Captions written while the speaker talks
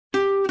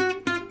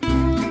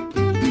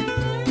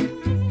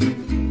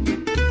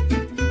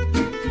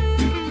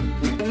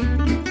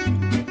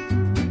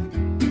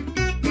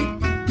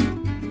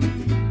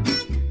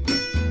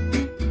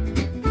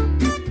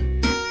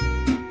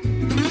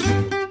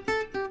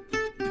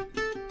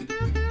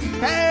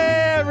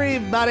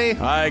everybody.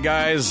 Hi,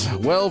 guys.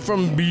 Well,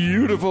 from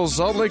beautiful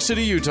Salt Lake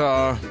City,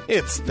 Utah,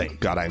 It's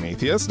Thank God I'm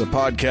Atheist. the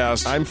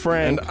podcast. I'm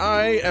Frank. And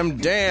I am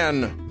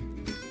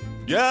Dan.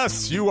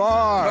 Yes, you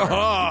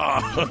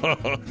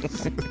are.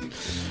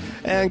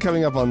 And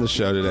coming up on the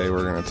show today,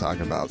 we're going to talk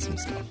about some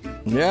stuff.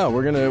 Yeah,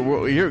 you know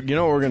what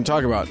we're going to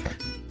talk about?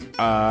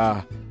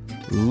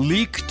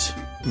 Leaked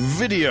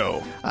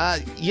video.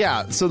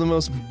 Yeah, so the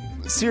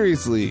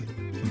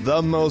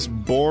most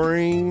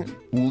boring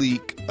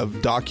leak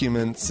of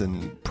documents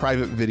and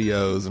private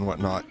videos and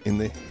whatnot in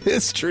the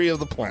history of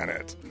the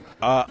planet.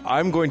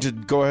 I'm going to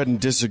go ahead and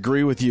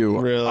disagree with you.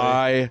 Really?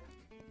 I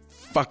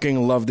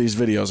fucking love these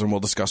videos, and we'll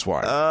discuss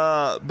why.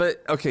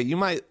 But, okay, you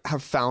might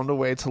have found a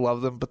way to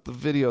love them, but the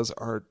videos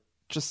are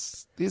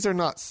just, these are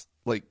not,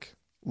 like,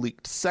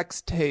 leaked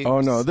sex tapes.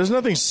 Oh, no. There's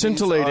nothing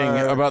scintillating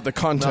about the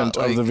content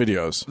of the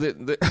videos.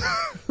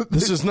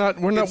 This is not,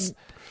 we're not...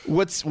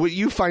 What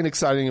you find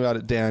exciting about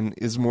it, Dan,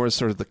 is more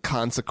sort of the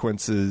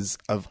consequences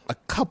of a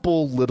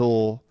couple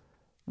little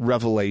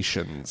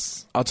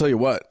revelations. I'll tell you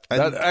what.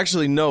 That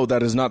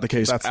is not the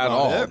case at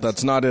all.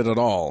 That's not it at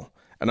all.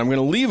 And I'm going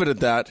to leave it at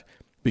that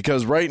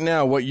because right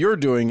now what you're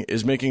doing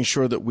is making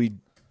sure that we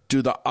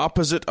do the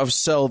opposite of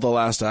sell the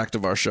last act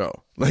of our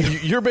show.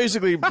 Like you're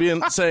basically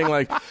saying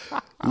like,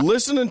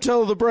 listen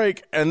until the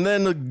break and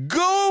then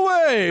go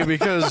away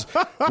because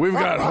we've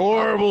got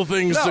horrible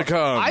things to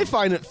come. I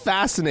find it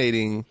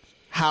fascinating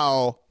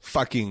how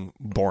fucking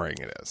boring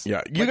it is.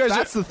 Yeah,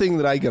 that's the thing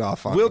that I get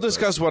off on. We'll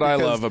discuss what I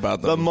love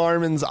about them. The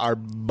Mormons are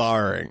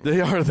boring. They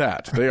are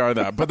that.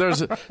 But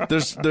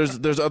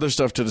there's other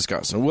stuff to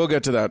discuss, and we'll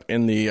get to that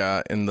in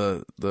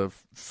the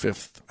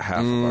fifth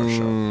half of our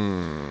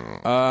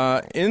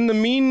show. In the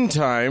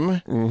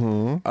meantime,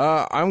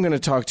 I'm going to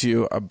talk to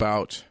you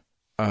about.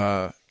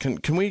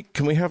 Can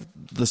we have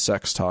the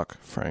sex talk,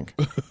 Frank?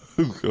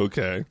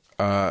 Okay.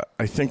 I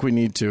think we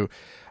need to.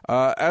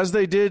 As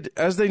they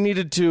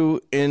needed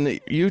to in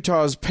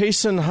Utah's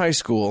Payson High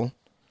School.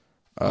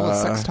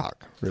 Sex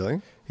talk,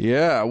 really?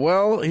 Yeah,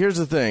 well, here's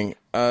the thing.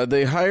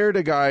 They hired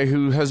a guy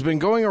who has been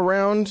going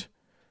around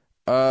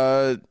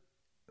all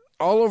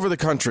over the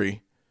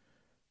country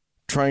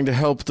trying to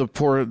help the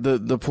poor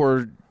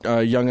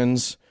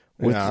youngins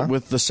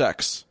with the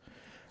sex.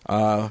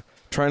 Trying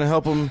to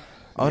help them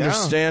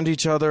understand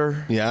each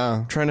other.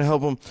 Yeah. Trying to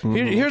help them.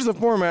 Here's the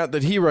format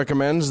that he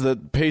recommends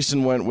that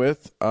Payson went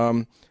with.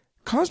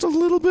 Caused a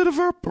little bit of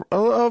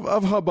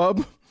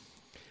hubbub.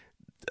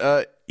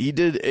 He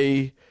did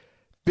a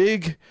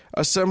big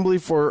assembly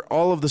for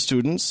all of the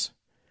students,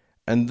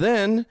 and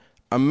then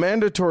a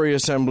mandatory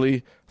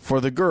assembly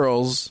for the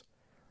girls,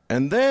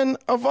 and then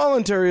a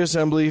voluntary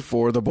assembly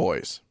for the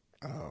boys.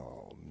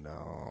 Oh,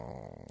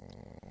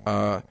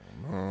 no.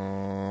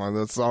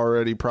 That's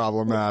already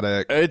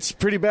problematic. It's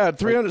pretty bad.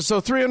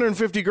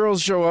 350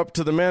 girls show up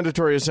to the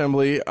mandatory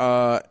assembly,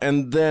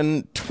 and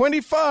then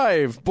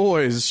 25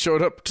 boys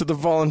showed up to the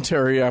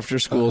voluntary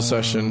after-school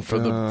session for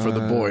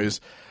the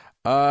boys.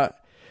 The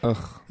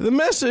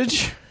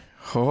message...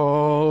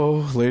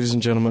 Oh, ladies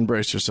and gentlemen,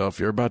 brace yourself.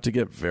 You're about to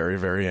get very,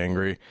 very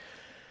angry.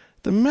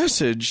 The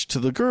message to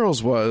the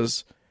girls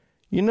was,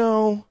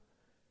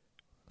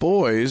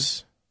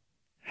 boys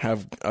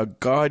have a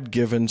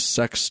God-given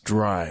sex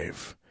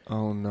drive.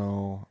 Oh,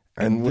 no.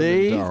 And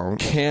they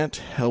can't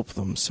help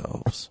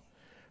themselves.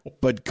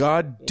 But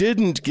God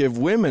didn't give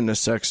women a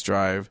sex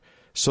drive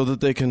so that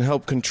they can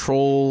help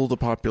control the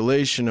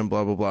population and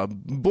blah, blah, blah.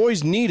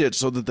 Boys need it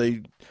so that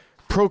they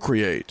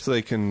procreate. So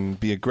they can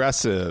be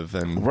aggressive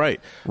and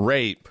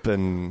rape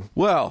and...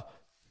 Well,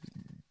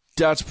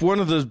 that's one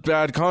of the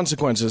bad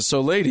consequences. So,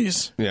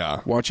 ladies,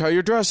 watch how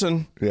you're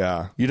dressing.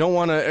 Yeah. You don't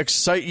want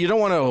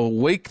to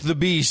wake the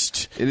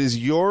beast. It is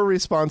your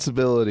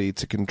responsibility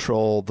to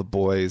control the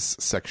boys'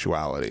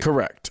 sexuality.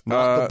 Correct.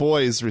 Not the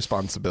boys'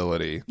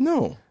 responsibility.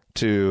 No.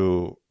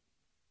 To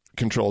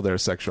control their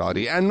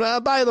sexuality. And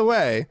by the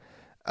way,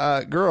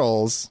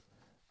 girls,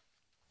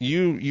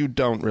 you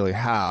don't really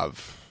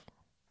have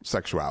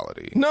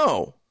sexuality.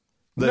 No.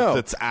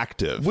 That's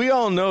active. We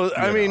all know.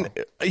 I mean,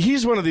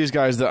 he's one of these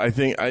guys that I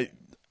think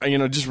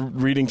just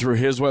reading through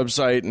his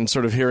website and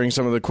sort of hearing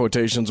some of the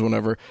quotations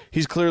whenever,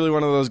 he's clearly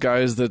one of those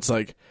guys that's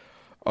like,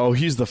 oh,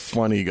 he's the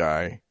funny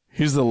guy.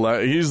 He's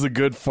the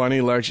good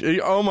funny lecture.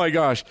 Oh my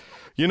gosh.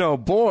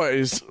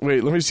 Boys,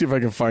 wait, let me see if I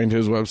can find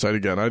his website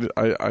again.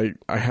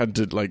 I had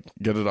to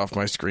get it off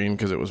my screen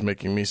because it was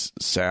making me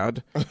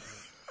sad.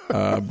 But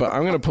I'm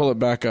going to pull it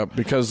back up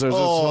because there's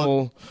this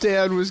whole...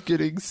 Dan was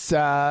getting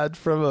sad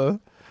from a...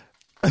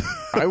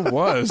 I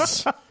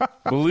was.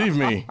 Believe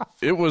me.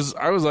 I was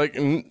like,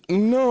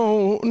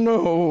 no.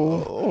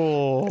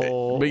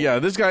 Oh. But yeah,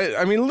 this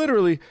guy,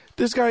 literally,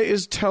 this guy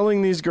is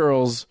telling these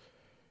girls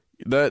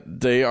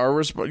that they are,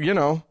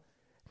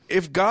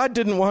 if God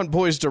didn't want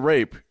boys to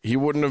rape, he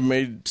wouldn't have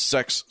made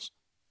sex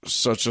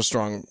such a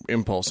strong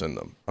impulse in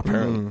them,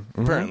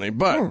 apparently.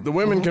 But the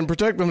women can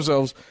protect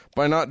themselves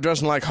by not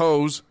dressing like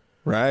hoes.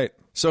 Right.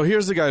 So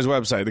here's the guy's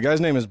website. The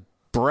guy's name is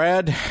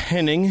Brad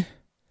Henning.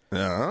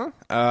 Yeah.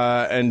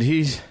 And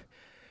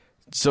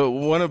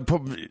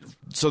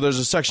So there's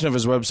a section of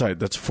his website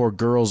that's for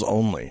girls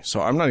only.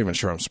 So I'm not even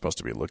sure I'm supposed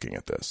to be looking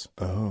at this.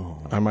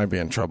 Oh. I might be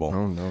in trouble.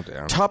 Oh, no,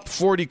 damn. Top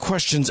 40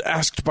 questions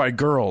asked by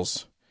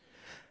girls.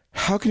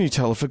 How can you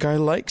tell if a guy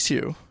likes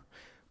you?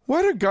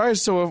 Why are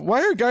guys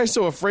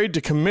so afraid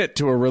to commit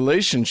to a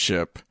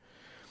relationship?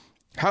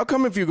 How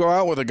come if you go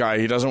out with a guy,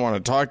 he doesn't want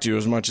to talk to you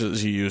as much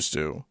as he used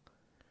to?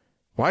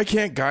 Why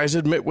can't guys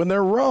admit when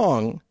they're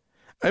wrong?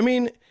 I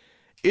mean,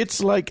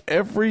 it's like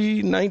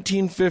every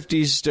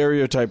 1950s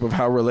stereotype of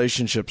how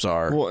relationships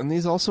are. Well, and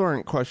these also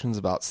aren't questions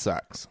about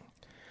sex.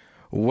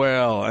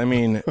 Well, I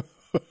mean,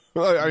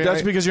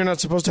 that's because you're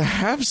not supposed to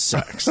have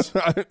sex.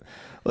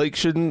 Like,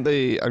 shouldn't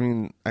they? I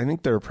mean, I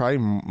think there are probably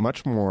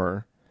much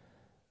more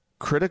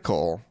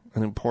critical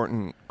and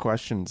important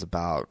questions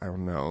about, I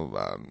don't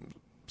know,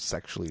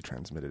 sexually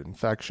transmitted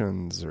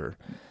infections or...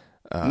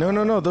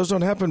 No. Those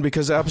don't happen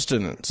because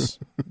abstinence.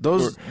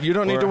 Those you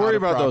don't need to worry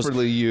about those.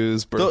 Properly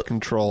use birth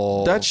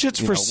control. That shit's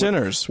for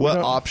sinners. What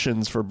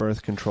options for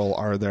birth control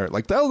are there?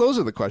 Like those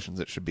are the questions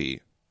that should be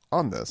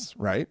on this,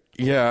 right?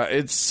 Yeah,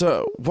 it's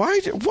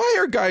why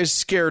are guys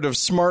scared of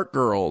smart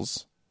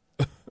girls?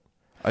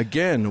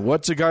 Again,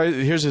 what's a guy?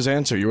 Here's his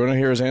answer. You want to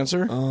hear his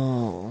answer?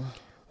 Oh,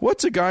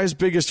 what's a guy's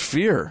biggest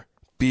fear?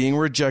 Being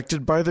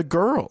rejected by the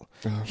girl.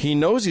 He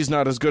knows he's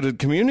not as good at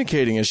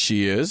communicating as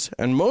she is,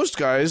 and most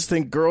guys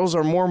think girls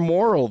are more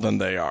moral than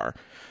they are.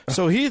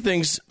 So he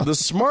thinks the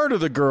smarter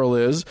the girl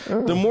is,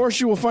 the more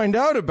she will find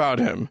out about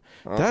him.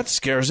 That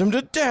scares him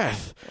to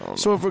death.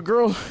 So if a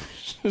girl...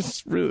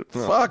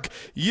 fuck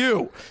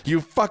you.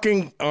 You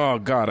fucking... Oh,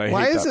 God, I hate that.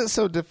 Why is it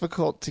so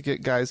difficult to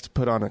get guys to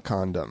put on a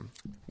condom?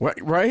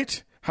 What,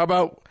 right? How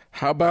about...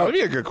 That would be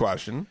a good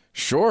question.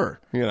 Sure.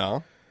 You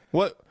know?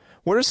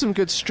 What are some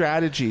good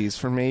strategies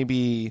for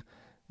maybe,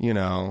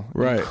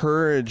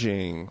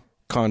 encouraging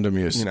condom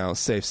use?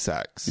 Safe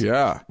sex.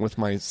 Yeah, with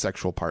my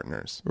sexual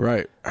partners.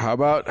 Right. How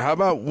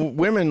about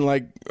women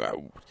like,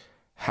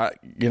 I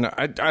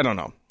don't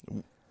know.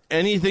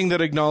 Anything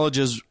that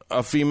acknowledges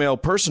a female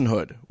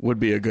personhood would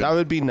be a good. That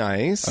would be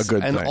nice. A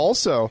good and thing.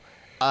 Also,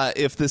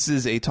 if this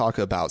is a talk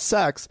about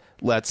sex,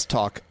 let's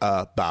talk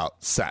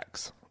about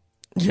sex.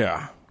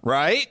 Yeah.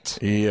 Right?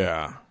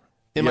 Yeah.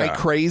 Am I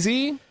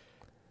crazy?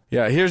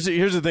 Yeah, here's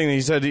the thing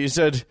that he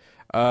said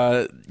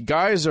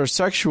guys are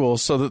sexual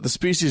so that the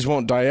species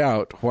won't die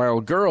out, while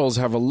girls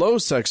have a low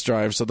sex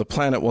drive so the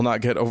planet will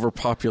not get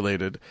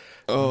overpopulated.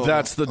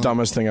 That's the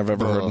dumbest thing I've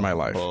ever heard in my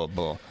life.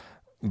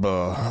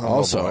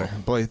 Also,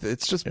 boy,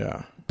 it's just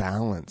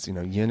balance,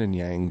 yin and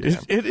yang.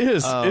 It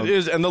is,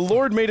 and the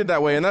Lord made it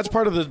that way, and that's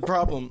part of the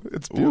problem.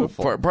 It's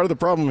beautiful. Part of the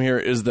problem here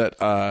is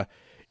that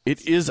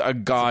it is a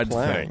God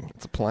thing.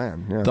 It's a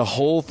plan. Yeah. The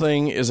whole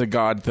thing is a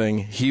God thing.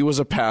 He was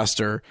a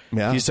pastor.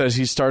 Yeah. He says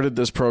he started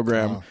this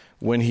program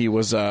when he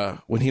was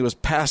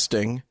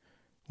pasting,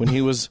 when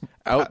he was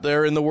out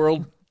there in the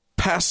world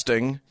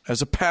pasting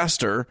as a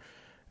pastor,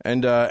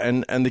 and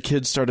the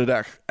kids started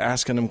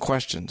asking him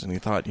questions, and he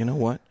thought, you know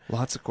what?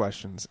 Lots of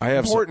questions.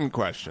 Important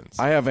questions.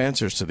 I have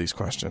answers to these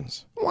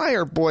questions. Why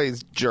are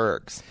boys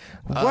jerks?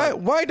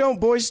 Why don't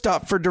boys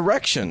stop for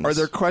directions? Are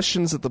there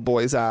questions that the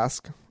boys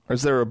ask? Or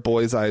is there a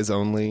boys' eyes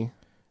only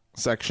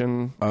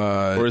section?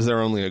 Or is there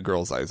only a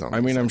girls' eyes only?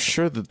 I mean, I'm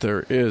sure that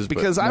there is.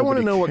 Because I want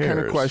to know what kind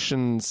of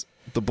questions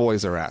the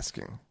boys are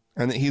asking,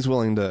 and that he's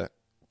willing to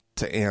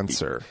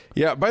answer.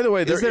 Yeah. By the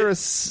way,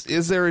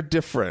 is there a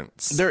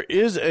difference? There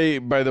is a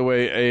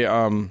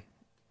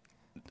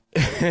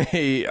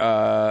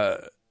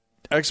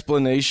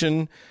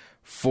explanation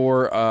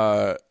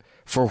for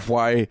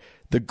why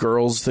the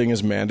girls thing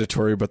is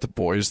mandatory, but the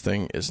boys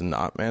thing is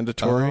not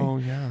mandatory. Oh,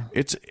 yeah.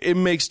 It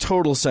makes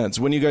total sense.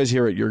 When you guys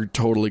hear it, you're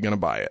totally going to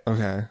buy it.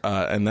 Okay.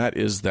 And that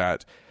is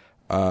that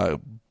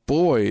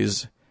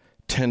boys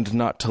tend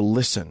not to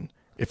listen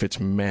if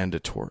it's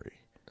mandatory.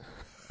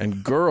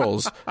 And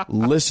girls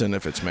listen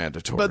if it's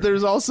mandatory. But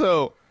there's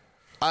also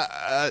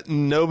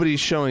nobody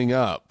showing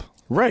up.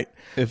 Right.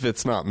 If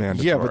it's not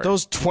mandatory. Yeah, but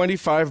those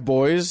 25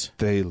 boys...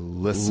 They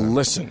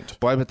listened.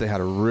 Boy, I bet they had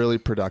a really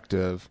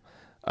productive...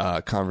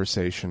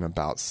 conversation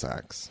about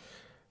sex.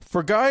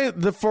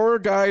 The for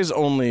guys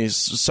only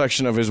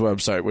section of his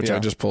website, which I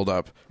just pulled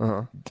up,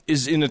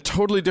 is in a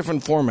totally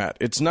different format.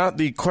 It's not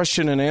the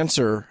question and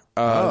answer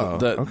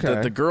that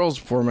the girls'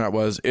 format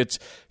was. It's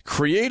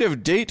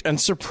creative date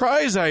and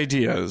surprise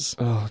ideas.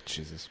 Oh,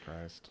 Jesus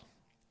Christ.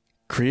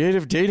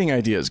 Creative dating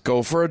ideas.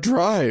 Go for a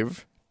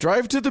drive.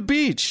 Drive to the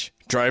beach.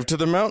 Drive to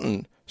the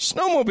mountain.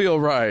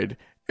 Snowmobile ride.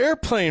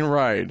 Airplane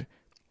ride.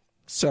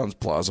 Sounds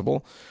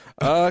plausible.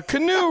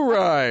 Canoe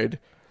ride,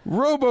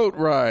 rowboat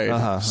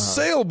ride,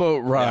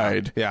 sailboat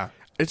ride. Yeah.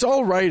 It's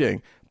all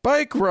writing.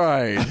 Bike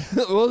ride.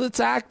 Well, it's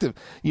active.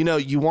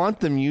 You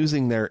want them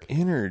using their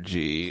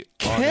energy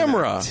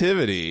Camera. on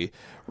activity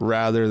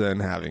rather than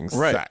having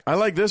sex. I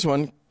like this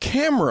one.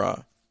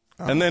 Camera.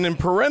 And then in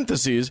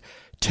parentheses,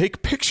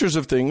 take pictures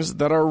of things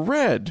that are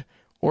red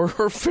or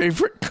her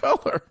favorite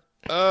color.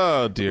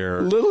 Oh,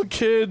 dear. Little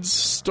kids,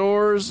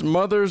 stores,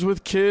 mothers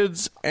with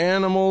kids,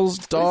 animals,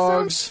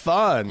 dogs. Sounds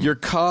fun. Your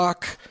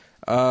cock.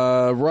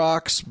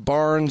 rocks,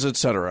 barns,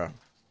 etc.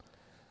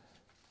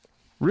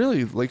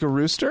 Really? Like a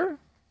rooster?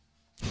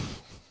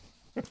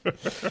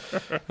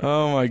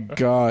 Oh my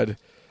God.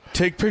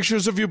 Take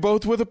pictures of you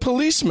both with a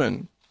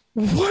policeman.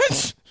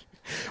 What?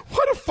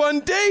 What a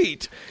fun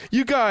date.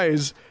 You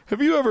guys,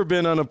 have you ever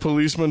been on a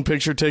policeman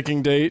picture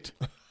taking date?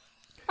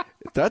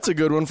 That's a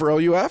good one for all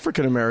you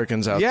African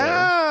Americans out there.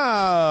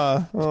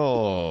 Yeah.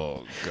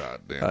 Oh,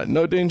 God damn.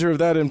 No danger of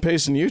that in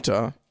Payson,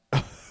 Utah.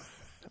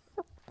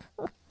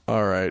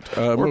 All right.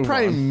 Or move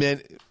probably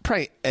on.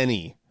 probably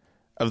any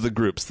of the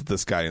groups that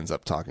this guy ends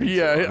up talking to.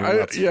 Yeah, I mean,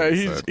 let's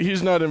face it.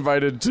 he's not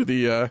invited to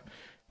the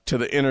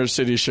inner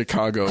city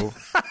Chicago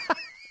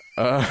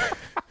high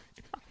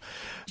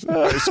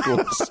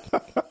schools.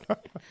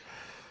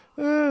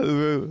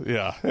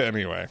 Yeah.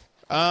 Anyway.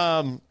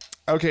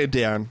 Okay,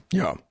 Dan.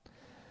 Yeah.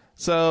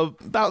 So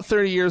about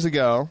 30 years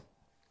ago,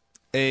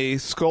 a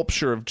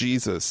sculpture of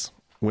Jesus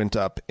went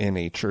up in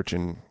a church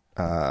in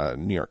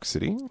New York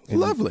City.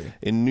 Lovely.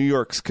 In New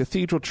York's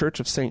Cathedral Church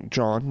of St.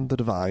 John the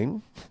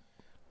Divine.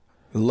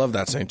 Love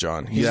that St.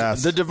 John.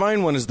 Yes. The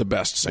Divine one is the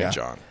best St.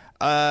 John.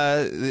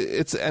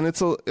 It's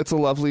a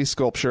lovely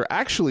sculpture,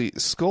 actually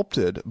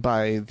sculpted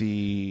by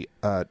the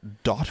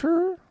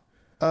daughter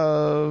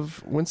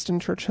of Winston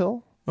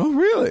Churchill. Oh,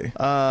 really?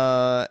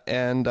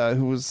 And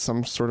who was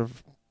some sort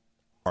of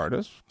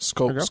artist,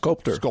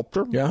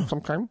 Sculptor, yeah,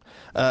 some kind.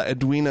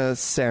 Edwina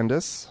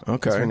Sandys,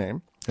 okay, is her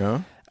name.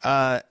 Yeah,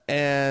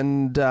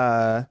 and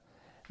the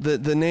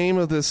name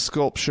of this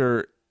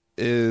sculpture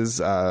is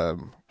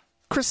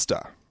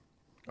Christa.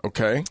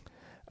 Okay,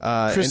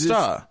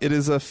 Christa. It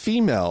is a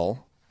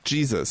female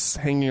Jesus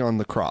hanging on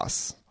the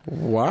cross.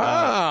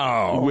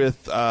 Wow,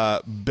 with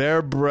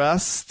bare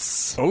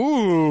breasts.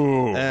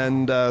 Ooh,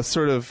 and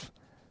sort of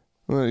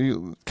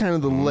kind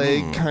of the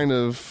leg, kind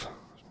of.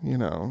 You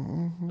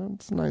know,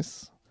 it's a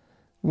nice,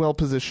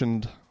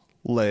 well-positioned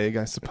leg,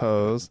 I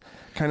suppose.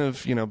 Kind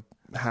of,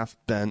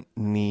 half-bent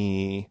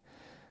knee,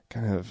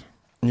 kind of,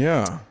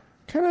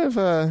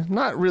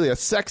 not really a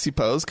sexy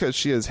pose because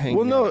she is hanging.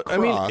 Well, no, on a cross, I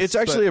mean it's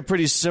actually a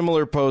pretty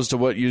similar pose to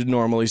what you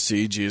normally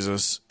see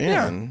Jesus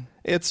in.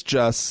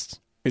 Yeah,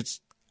 it's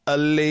a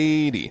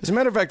lady. As a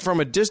matter of fact, from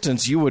a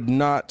distance, you would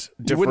not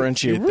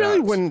differentiate. You really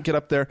wouldn't get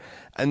up there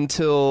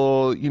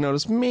until you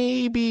notice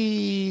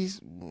maybe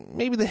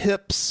the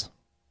hips.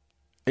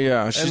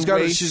 Yeah, she's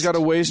got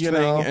a waist thing,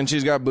 and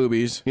she's got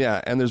boobies. Yeah,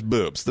 and there's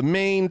boobs. The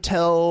main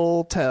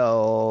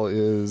telltale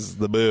is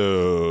the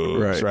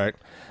boobs, right?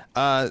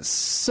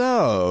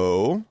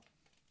 So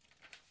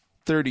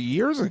 30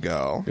 years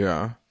ago,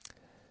 yeah,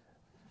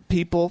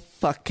 people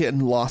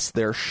fucking lost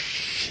their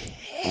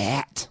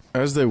shit,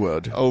 as they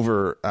would,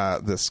 over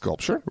this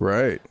sculpture.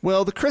 Right.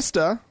 Well, the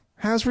Christa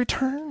has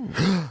returned.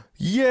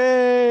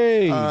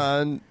 Yay!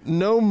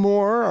 No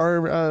more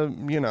are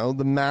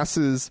the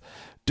masses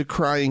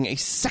decrying a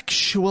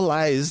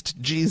sexualized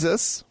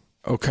Jesus.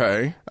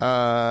 Okay.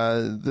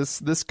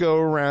 This go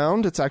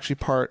around, it's actually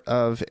part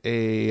of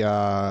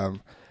a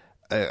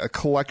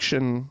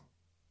collection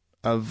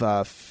of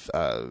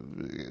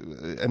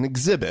an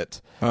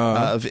exhibit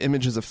of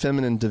images of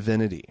feminine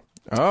divinity.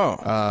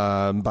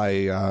 Oh.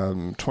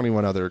 By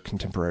 21 other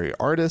contemporary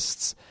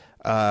artists,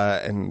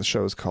 and the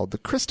show is called The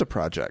Christa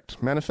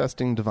Project: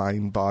 Manifesting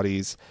Divine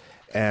Bodies,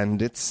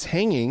 and it's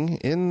hanging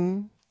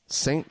in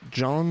St.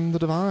 John the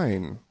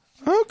Divine.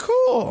 Oh,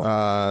 cool!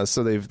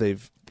 So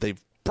they've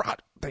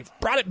brought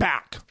it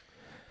back,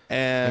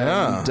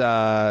 and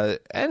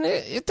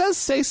it does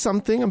say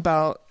something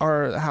about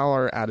how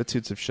our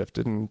attitudes have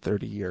shifted in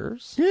 30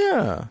 years.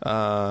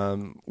 Yeah.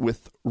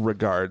 With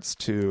regards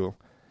to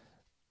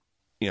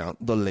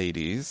the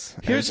ladies,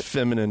 here's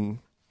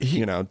feminine.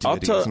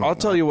 Deities I'll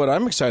tell you what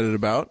I'm excited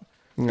about.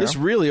 Yeah. This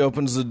really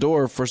opens the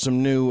door for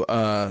some new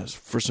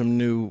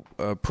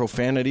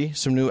profanity,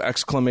 some new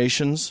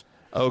exclamations.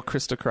 Oh,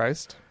 Christa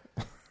Christ!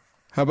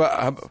 How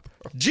about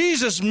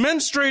Jesus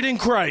menstruating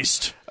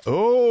Christ?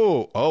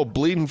 Oh,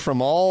 bleeding from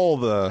all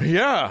the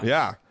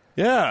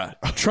yeah.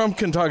 Trump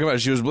can talk about it.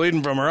 She was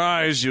bleeding from her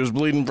eyes. She was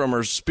bleeding from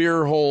her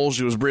spear hole.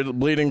 She was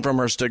bleeding from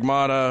her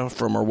stigmata,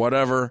 from her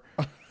whatever.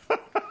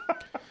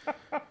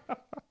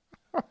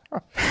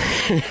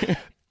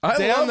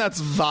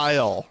 That's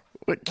vile.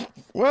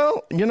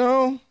 Well,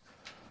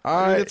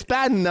 it's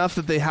bad enough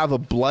that they have a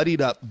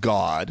bloodied up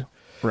God,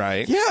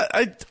 right?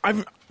 Yeah,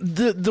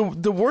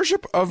 the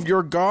worship of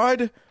your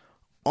God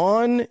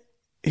on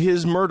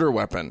his murder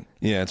weapon.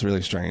 Yeah, it's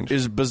really strange.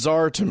 Is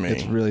bizarre to me.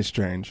 It's really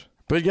strange.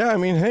 But yeah, I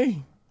mean,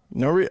 hey,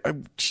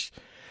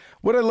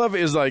 what I love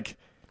is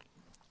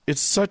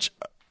it's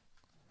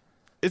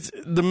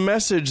the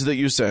message that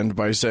you send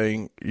by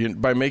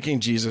making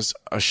Jesus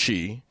a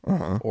she,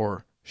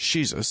 or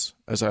Jesus,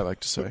 as I like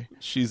to say.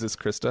 Jesus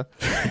Christa.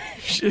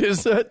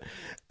 Is that?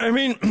 I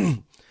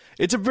mean,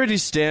 it's a pretty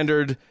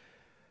standard,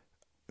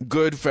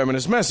 good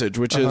feminist message,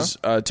 which is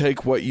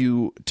take what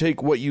you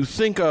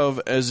think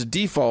of as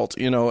default,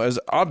 as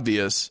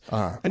obvious,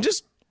 and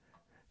just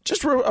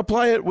just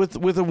apply it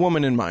with a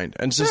woman in mind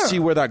and just see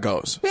where that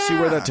goes. See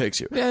where that takes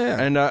you.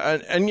 Yeah.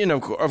 And you know,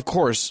 of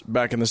course,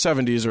 back in the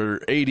 70s or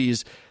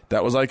 80s,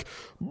 that was like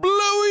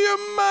blow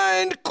your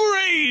mind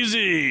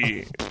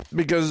crazy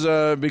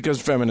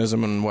because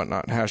feminism and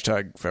whatnot.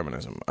 #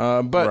 feminism.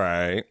 But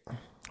Right.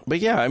 But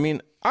yeah, I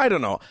mean, I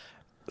don't know.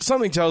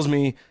 Something tells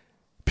me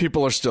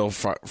people are still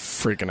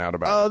freaking out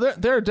about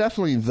it. There are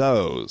definitely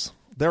those.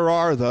 There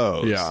are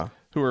those Yeah.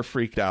 who are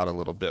freaked out a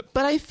little bit.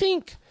 But I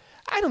think,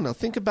 I don't know,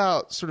 think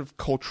about sort of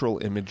cultural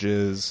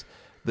images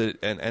that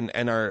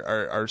and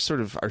our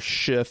sort of our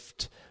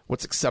shift,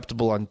 what's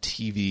acceptable on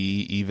TV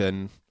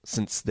even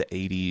since the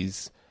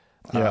 80s.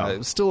 Yeah. It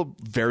was still a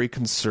very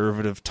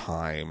conservative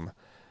time.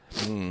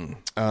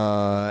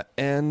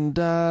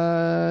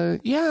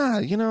 Yeah,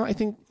 you know, I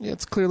think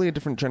it's clearly a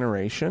different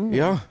generation.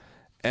 Yeah.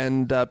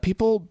 And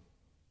people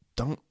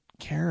don't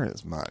care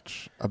as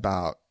much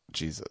about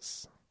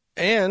Jesus.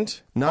 And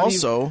Not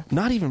also,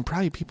 not even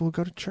probably people who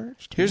go to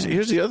church. here's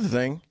the other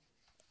thing.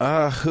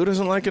 Who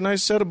doesn't like a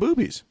nice set of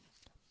boobies?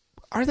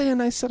 Are they a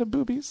nice set of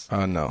boobies?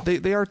 No.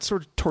 They are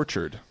sort of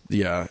tortured.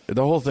 Yeah,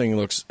 the whole thing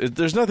looks.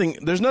 There's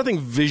nothing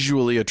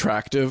visually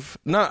attractive.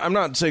 I'm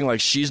not saying like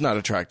she's not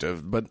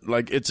attractive, but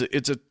like it's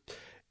a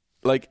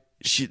like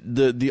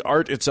the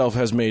art itself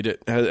has made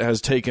it has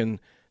taken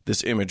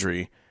this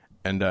imagery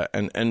and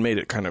made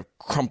it kind of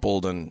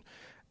crumpled and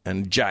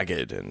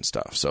jagged and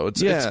stuff. So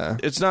it's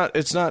not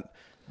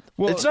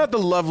the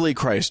lovely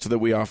Christ that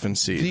we often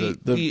see.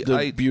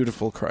 The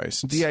beautiful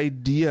Christ. The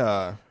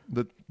idea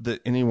that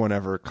anyone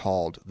ever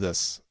called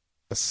this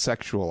a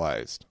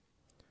sexualized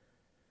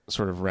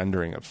sort of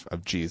rendering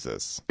of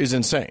Jesus is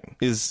insane.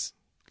 is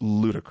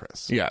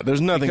ludicrous. Yeah,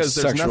 there's nothing Because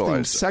there's nothing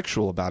sexualized.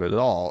 sexual about it at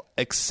all,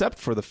 except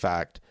for the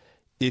fact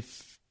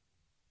if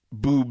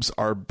boobs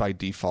are by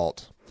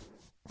default,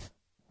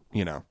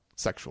 you know,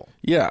 sexual.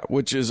 Yeah,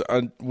 which is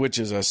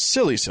a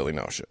silly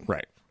notion.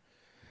 Right.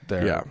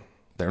 They're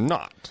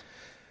not.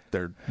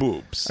 They're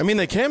boobs. I mean,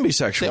 they can be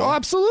sexual.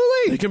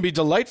 Absolutely. They can be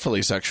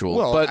delightfully sexual.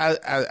 Well, but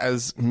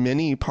as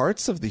many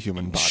parts of the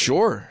human body.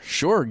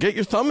 sure. Get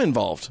your thumb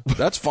involved.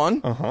 That's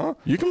fun.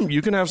 You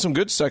can have some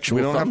good sexual.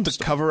 We don't have thumbs.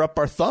 to cover up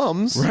our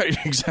thumbs. Right,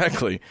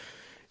 exactly.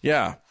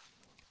 Yeah.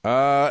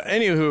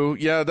 Anywho,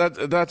 yeah,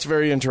 that's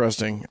very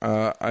interesting.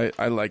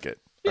 I like it.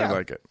 Yeah. I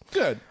like it.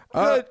 Good.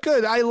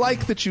 Good. I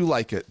like that you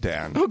like it,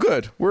 Dan. Oh,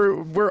 good.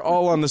 We're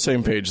all on the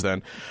same page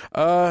then.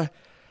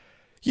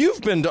 You've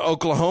been to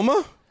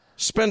Oklahoma.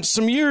 Spent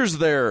some years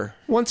there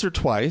Once or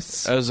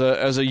twice. as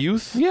a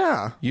youth.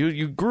 Yeah.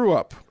 You grew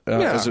up,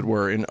 as it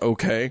were, in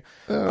OK.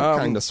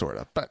 Kind of, sort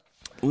of. But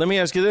Let me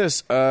ask you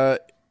this: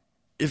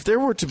 if there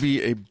were to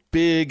be a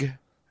big,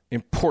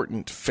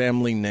 important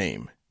family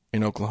name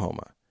in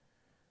Oklahoma,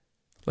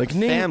 like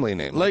family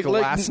name? Like a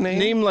last name?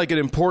 name like an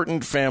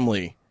important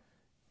family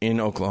in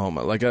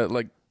Oklahoma, like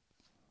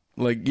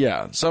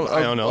yeah, some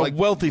I don't know, a like-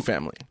 wealthy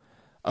family,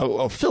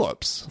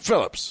 Phillips.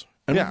 Phillips.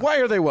 And Yeah. why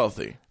are they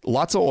wealthy?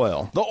 Lots of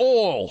oil. The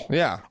oil.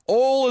 Yeah.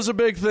 Oil is a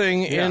big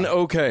thing in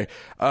OK.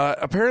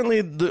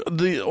 Apparently,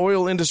 the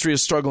oil industry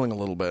is struggling a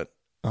little bit.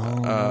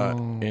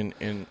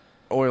 In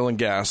oil and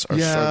gas are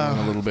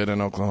struggling a little bit in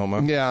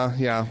Oklahoma. Yeah,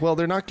 yeah. Well,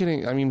 they're not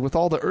getting, I mean, with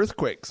all the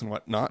earthquakes and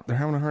whatnot, they're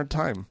having a hard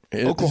time.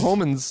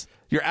 Oklahomans,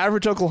 your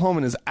average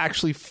Oklahoman is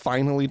actually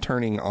finally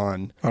turning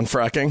on On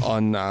fracking?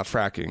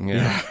 fracking.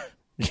 Yeah.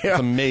 Yeah. It's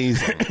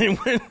amazing.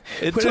 when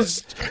it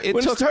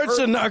took starts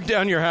to knock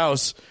down your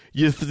house,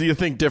 you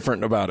think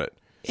different about it.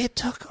 It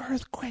took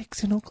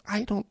earthquakes in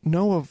I don't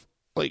know of,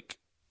 like,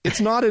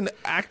 it's not an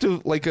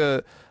active, like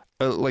a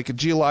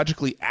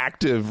geologically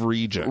active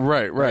region.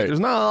 Right. There's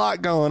not a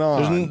lot going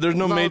on. There's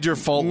no major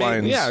fault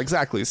lines. Yeah,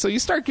 exactly. So you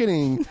start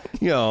getting,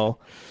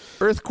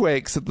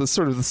 earthquakes at the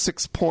sort of the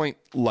 6-point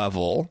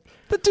level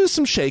that do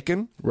some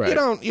shaking. Right. You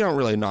don't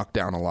really knock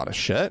down a lot of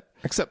shit,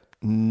 except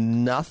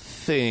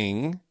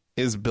nothing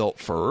is built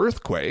for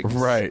earthquakes.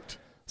 Right.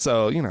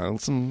 So,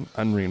 some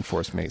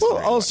unreinforced masonry.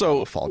 Well, also,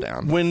 will fall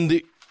down. when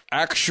the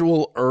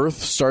actual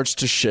earth starts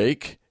to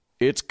shake,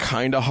 it's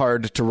kind of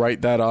hard to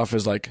write that off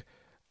as like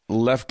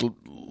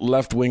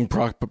left-wing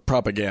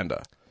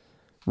propaganda.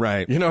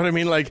 Right. You know what I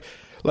mean? Like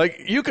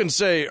you can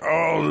say,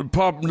 "Oh, the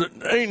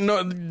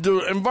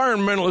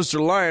environmentalists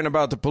are lying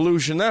about the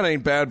pollution. That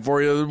ain't bad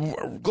for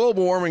you.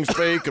 Global warming's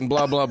fake and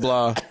blah blah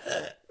blah."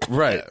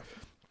 Right.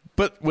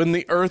 But when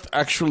the earth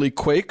actually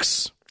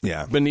quakes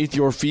beneath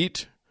your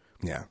feet,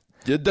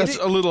 that's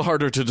a little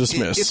harder to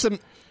dismiss.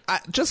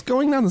 Just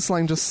going down this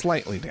line just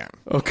slightly, Dan.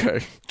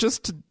 Okay.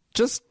 Just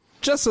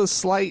a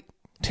slight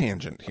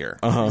tangent here,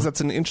 because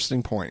that's an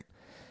interesting point.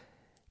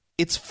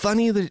 It's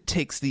funny that it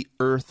takes the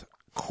earth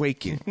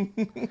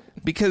quaking,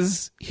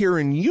 because here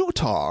in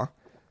Utah,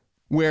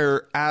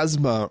 where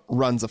asthma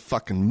runs a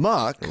fucking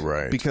muck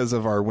because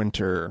of our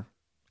winter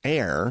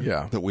air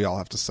that we all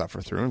have to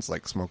suffer through, and it's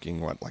like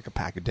smoking like a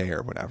pack a day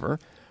or whatever,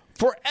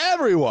 for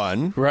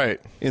everyone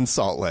in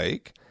Salt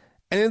Lake,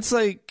 and it's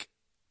like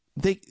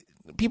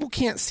people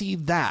can't see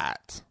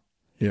that.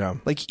 Yeah.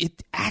 Like,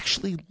 it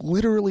actually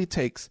literally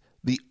takes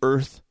the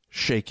earth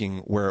shaking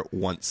where it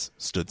once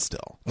stood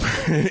still.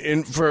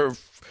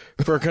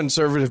 For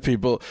conservative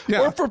people,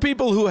 Yeah. or for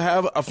people who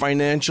have a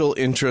financial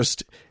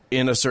interest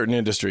in a certain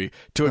industry,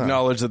 to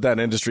acknowledge that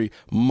industry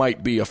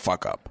might be a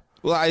fuck up.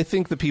 Well, I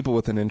think the people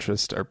with an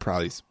interest are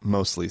probably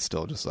mostly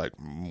still just like,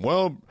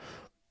 well,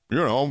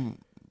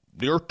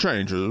 the earth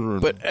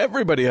changes. But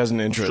everybody has an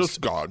interest.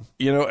 Just God.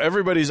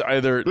 Everybody's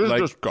either It's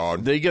just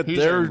God. they get He's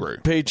their angry.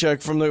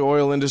 paycheck from the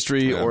oil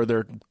industry, or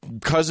their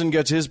cousin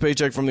gets his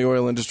paycheck from the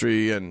oil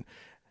industry, and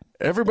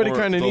everybody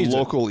kind of needs the it.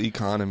 local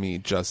economy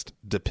just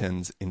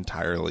depends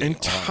entirely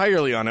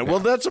On it. Well,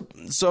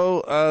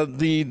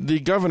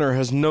 the governor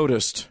has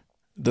noticed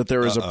that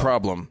there is a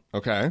problem.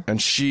 Okay. And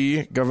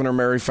Governor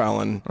Mary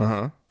Fallon,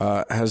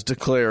 has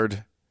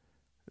declared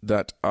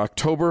that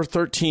October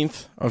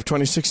 13th of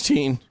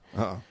 2016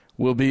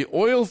 will be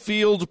Oil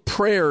Field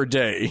Prayer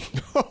Day.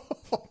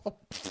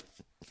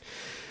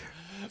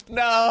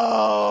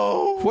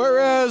 No.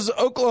 Whereas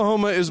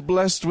Oklahoma is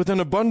blessed with an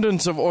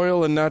abundance of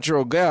oil and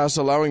natural gas,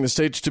 allowing the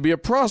state to be a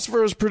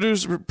prosperous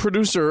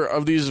producer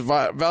of these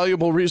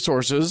valuable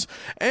resources,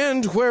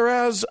 and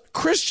whereas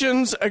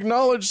Christians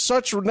acknowledge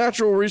such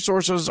natural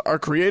resources are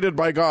created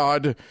by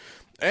God,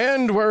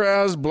 and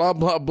whereas blah,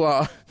 blah,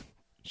 blah,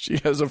 she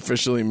has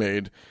officially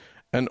made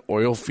an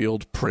Oil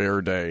Field Prayer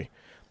Day.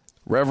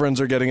 Reverends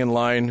are getting in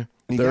line.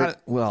 They're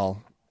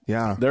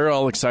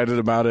all excited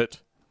about it.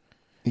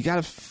 You got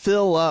to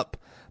fill up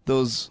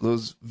those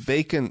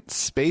vacant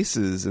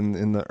spaces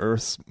in the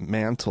Earth's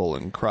mantle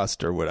and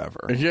crust or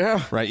whatever.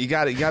 Yeah. Right. You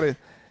got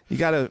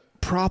to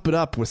prop it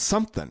up with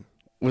something.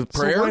 With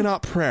prayer? So why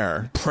not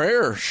prayer?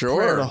 Prayer,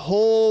 sure. Prayer to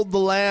hold the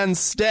land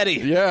steady.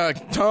 Yeah,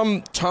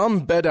 Tom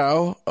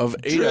Bedow of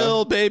Ada.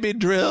 Drill, baby,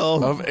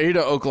 drill. Of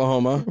Ada,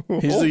 Oklahoma.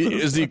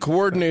 Is the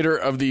coordinator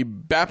of the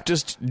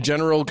Baptist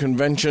General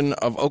Convention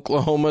of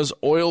Oklahoma's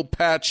Oil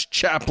Patch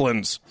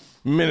Chaplains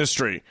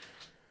Ministry.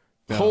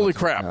 Holy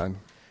crap. God.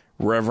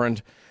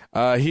 Reverend.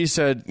 He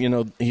said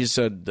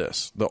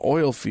this. The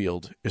oil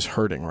field is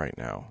hurting right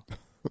now.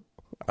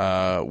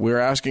 We're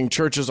asking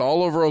churches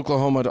all over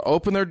Oklahoma to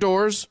open their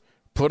doors,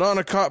 put on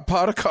a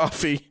pot of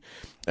coffee,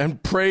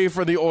 and pray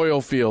for the oil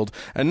field.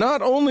 And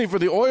not only for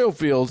the oil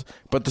field,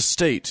 but the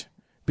state,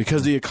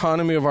 because the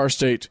economy of our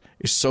state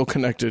is so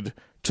connected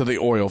to the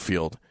oil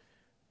field.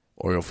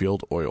 Oil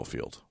field, oil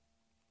field.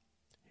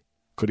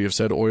 Could he have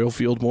said oil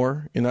field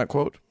more in that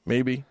quote?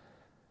 Maybe.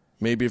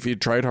 Maybe if he'd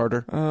tried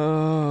harder.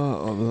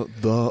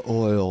 The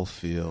oil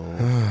field.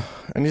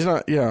 And he's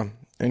not, yeah.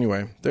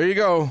 Anyway, there you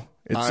go.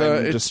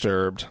 I'm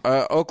disturbed.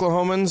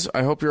 Oklahomans,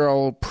 I hope you're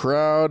all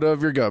proud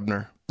of your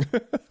governor.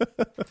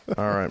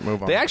 All right,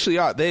 move on. They actually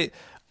are.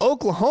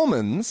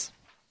 Oklahomans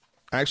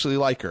actually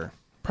like her.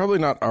 Probably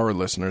not our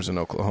listeners in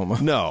Oklahoma.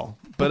 No,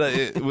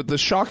 but the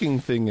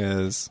shocking thing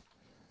is,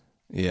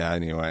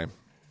 anyway,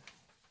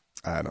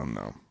 I don't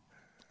know.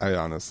 I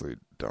honestly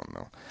don't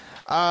know.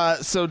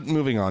 So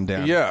moving on,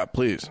 Dan. Yeah,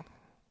 please.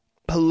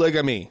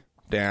 Polygamy,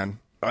 Dan.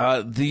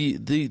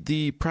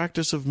 The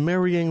practice of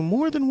marrying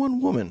more than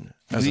one woman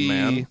as a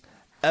man.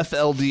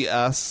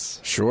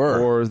 FLDS. Sure.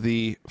 Or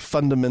the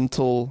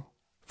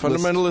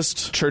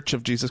Fundamentalist Church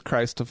of Jesus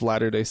Christ of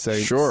Latter-day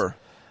Saints. Sure.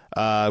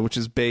 Which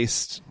is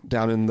based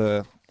down in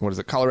the,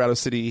 Colorado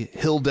City,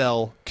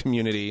 Hilldale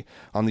community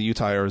on the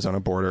Utah-Arizona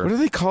border. What do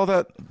they call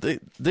that? They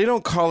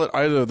don't call it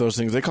either of those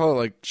things. They call it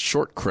like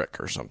Short Creek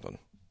or something.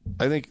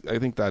 I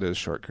think that is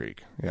Short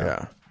Creek.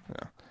 Yeah.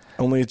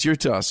 Only it's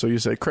Utah, so you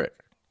say Creek.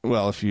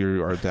 Well, if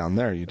you are down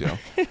there, you do.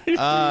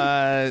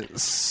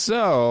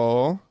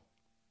 So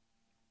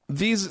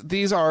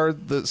these are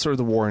the sort of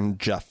the Warren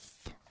Jeff.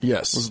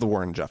 Yes. This is the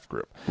Warren Jeff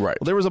group. Right.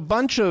 Well, there was a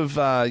bunch of,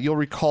 you'll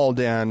recall,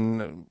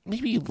 Dan,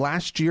 maybe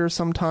last year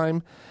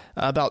sometime,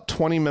 about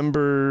 20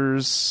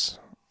 members.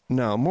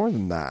 No, more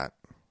than that.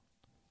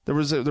 There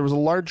was a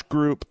large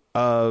group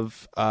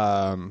of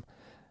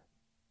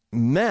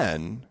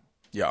men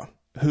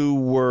who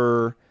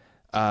were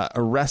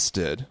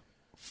arrested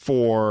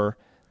for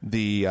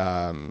the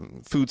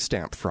food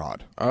stamp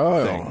fraud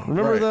thing.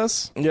 Remember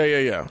this?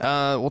 Yeah.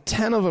 Well,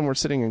 10 of them were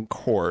sitting in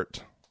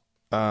court.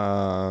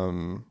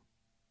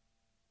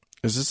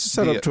 Is this a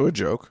setup to a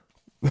joke?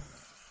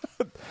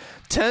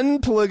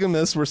 10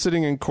 polygamists were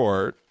sitting in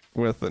court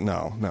with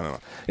no.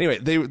 Anyway,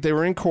 they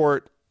were in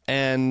court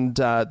and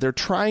they're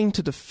trying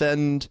to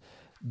defend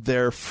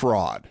their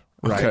fraud.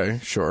 Right? Okay,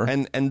 sure.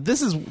 And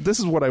this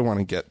is what I want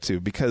to get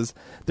to, because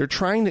they're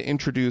trying to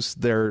introduce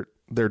their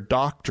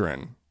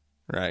doctrine,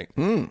 right?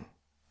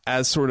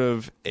 As sort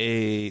of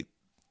an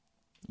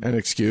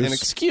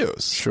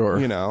excuse, sure.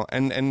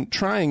 And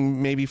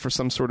trying maybe for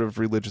some sort of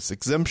religious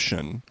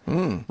exemption,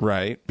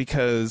 right?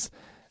 Because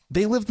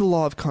they live the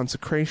law of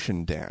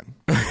consecration, Dan.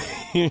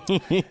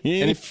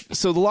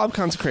 So the law of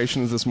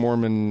consecration is this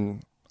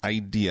Mormon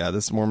idea,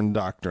 this Mormon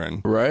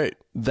doctrine, right?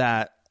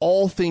 That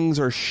all things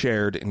are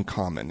shared in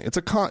common. It's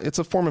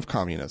a form of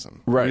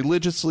communism, right?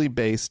 Religiously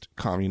based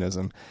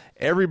communism.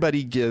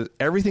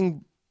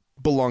 Everything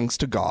belongs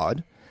to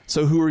God.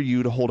 So who are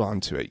you to hold on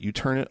to it? You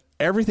turn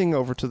everything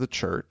over to the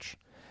church,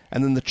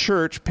 and then the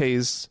church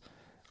pays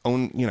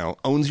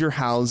owns your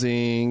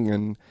housing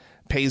and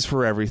pays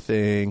for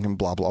everything and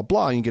blah blah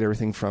blah. And you get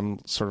everything from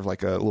sort of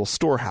like a little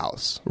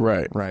storehouse,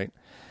 Right.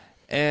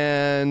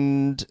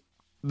 And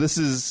this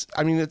is,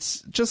 I mean,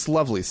 it's just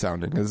lovely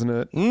sounding, isn't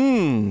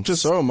it?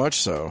 Just so much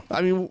so.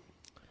 I mean,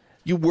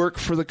 you work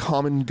for the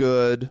common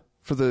good,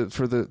 for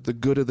the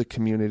good of the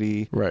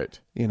community, Right.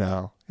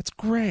 It's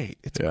great.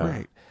 It's Yeah.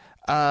 great.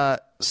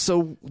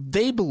 So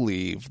they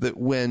believe that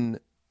when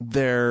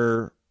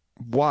their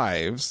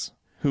wives,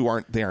 who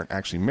aren't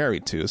actually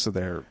married to, so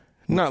they're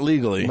Not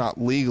legally. not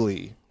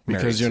legally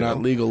married because you're to,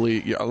 not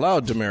legally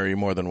allowed to marry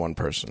more than one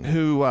person.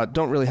 who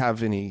don't really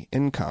have any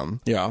income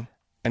Yeah.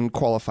 and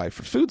qualify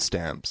for food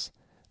stamps,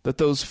 that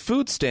those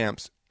food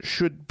stamps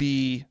should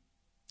be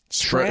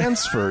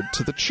transferred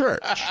to the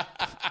church.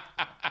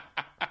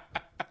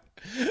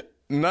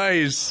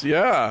 Nice.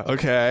 Yeah.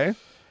 Okay.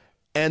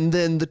 And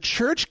then the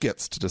church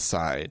gets to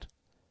decide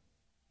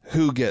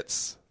who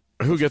gets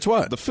Who gets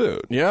what? the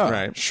food. Yeah,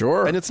 Right.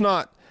 sure. And it's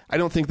not, I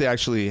don't think they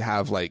actually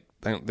have they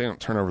don't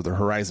turn over their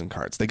Horizon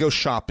cards. They go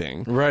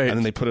shopping. Right. And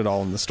then they put it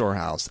all in the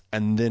storehouse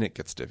and then it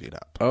gets divvied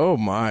up. Oh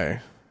my.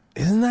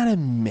 Isn't that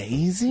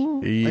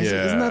amazing?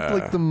 Isn't that Yeah.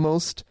 like the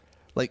most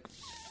like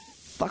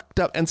fucked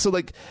up? And so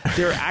like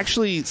they're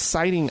actually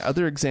citing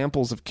other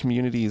examples of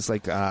communities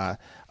like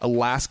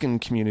Alaskan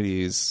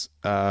communities,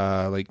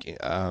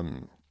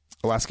 Alaskan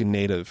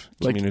Native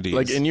communities,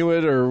 Like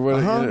Inuit or what?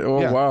 Uh-huh.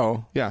 Oh Yeah.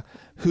 wow. yeah,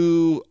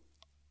 who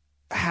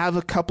have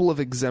a couple of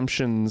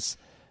exemptions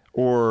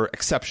or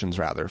exceptions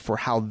rather for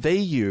how they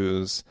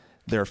use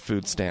their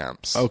food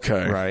stamps.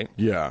 Okay. Right.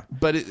 Yeah.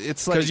 But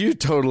it's like Because you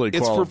totally it's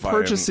for qualify in-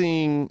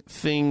 purchasing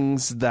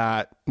things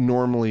that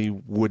normally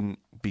wouldn't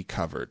be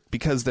covered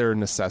because they're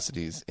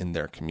necessities in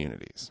their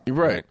communities.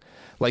 Right.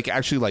 Like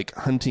actually like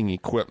hunting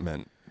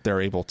equipment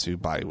they're able to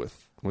buy with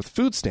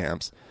food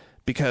stamps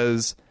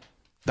because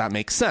that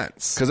makes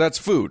sense. Because that's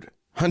food.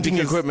 Hunting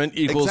Because- equipment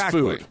equals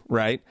exactly, food.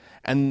 right?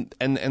 And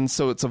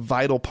so it's a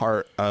vital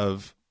part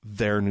of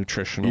their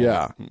nutritional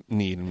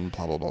need and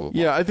blah blah blah blah.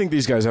 blah. Yeah, I think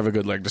these guys have a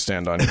good leg to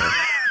stand on here.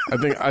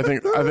 I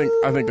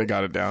think they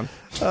got it down.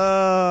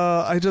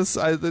 I just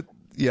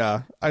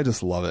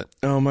love it.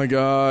 Oh my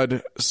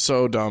god,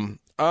 so dumb.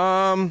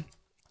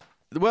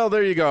 Well,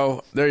 there you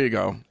go.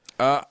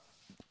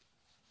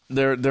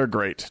 They're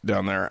great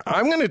down there.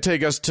 I'm going to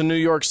take us to New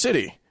York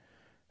City.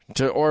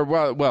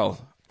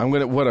 I'm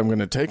going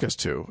to take us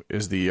to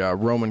is the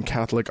Roman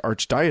Catholic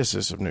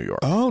Archdiocese of New York.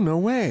 Oh, no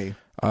way.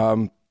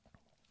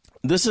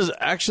 This is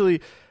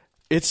actually,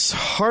 it's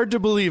hard to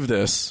believe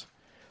this,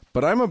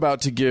 but I'm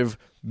about to give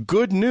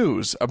good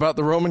news about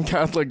the Roman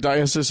Catholic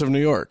Diocese of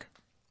New York.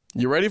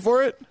 You ready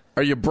for it?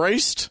 Are you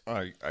braced?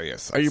 I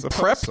guess. Are you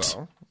prepped?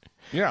 So.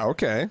 Yeah,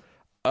 okay.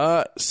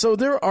 So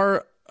there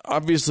are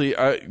obviously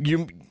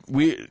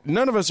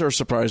none of us are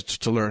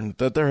surprised to learn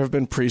that there have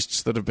been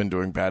priests that have been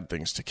doing bad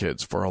things to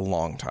kids for a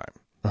long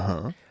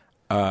time.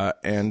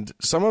 And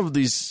some of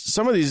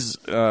these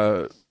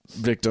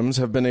victims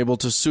have been able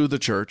to sue the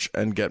church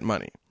and get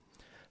money.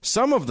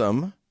 Some of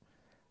them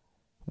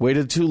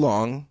waited too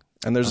long,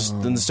 and then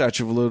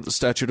the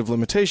statute of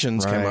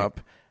limitations came Right.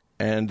 up,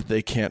 and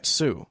they can't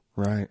sue.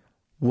 Right.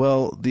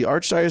 Well, the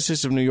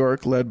Archdiocese of New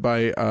York, led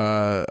by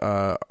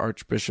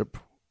Archbishop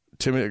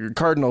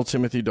Cardinal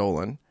Timothy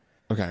Dolan,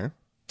 Okay.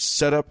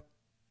 set up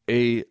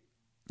a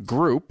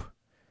group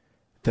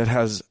that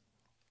has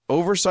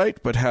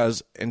oversight but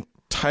has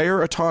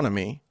entire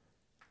autonomy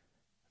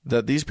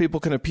that these people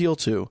can appeal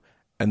to,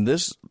 and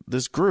this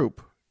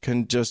group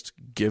can just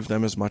give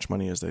them as much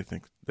money as they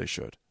think they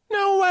should.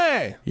 No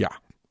way. Yeah.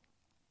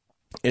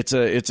 It's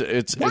an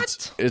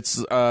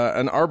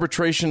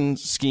arbitration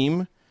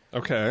scheme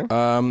Okay.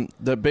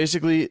 that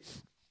basically,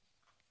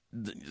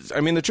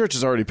 I mean, the church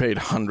has already paid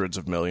hundreds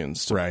of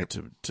millions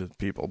to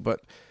people,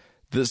 but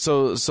they've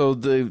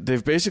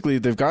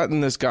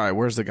gotten this guy.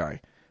 Where's the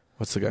guy?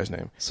 What's the guy's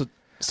name? So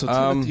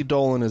Timothy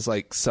Dolan is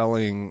like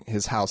selling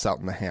his house out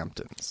in the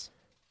Hamptons.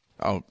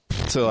 Oh,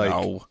 So like,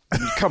 no!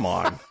 Come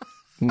on,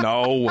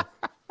 no.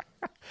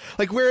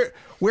 like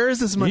where is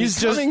this money He's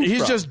coming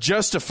from? just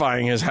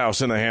justifying his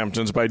house in the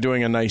Hamptons by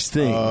doing a nice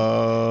thing.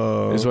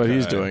 Oh, Is what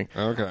he's doing.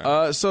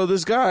 Okay. So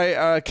this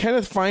guy,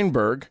 Kenneth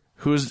Feinberg,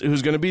 who's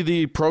going to be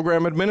the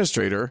program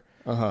administrator,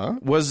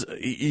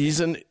 he's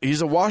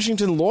a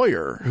Washington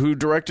lawyer who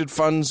directed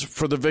funds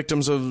for the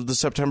victims of the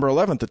September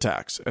 11th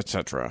attacks,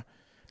 etc.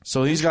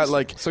 So he's got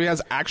like So he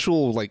has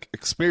actual like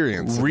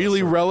experience. in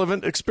really this.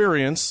 relevant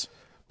experience.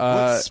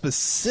 What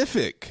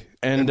specific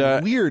and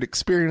weird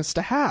experience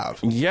to have.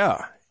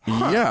 Yeah.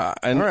 Yeah.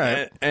 And All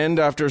right. and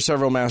after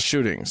several mass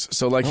shootings.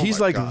 So like he's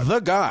my like God. the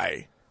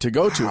guy to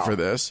go to for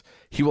this.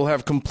 He will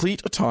have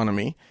complete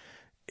autonomy.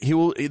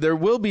 There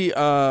will be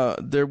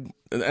and the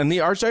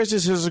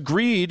Archdiocese has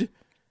agreed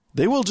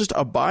they will just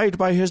abide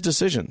by his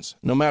decisions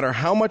no matter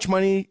how much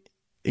money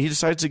he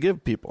decides to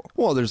give people.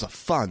 Well, there's a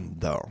fund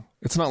though.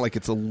 It's not like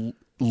it's a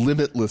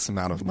limitless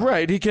amount of money.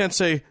 Right. He can't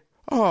say,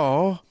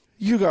 "Oh,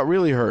 you got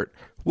really hurt.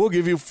 We'll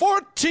give you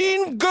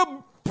 14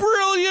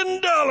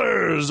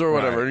 brillion or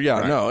whatever. Right, Yeah,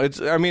 right. no,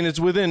 it's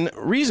within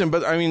reason,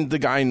 but I mean, the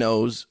guy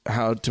knows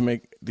how to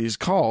make these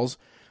calls.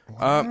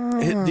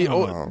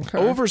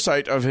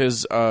 Oversight of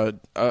his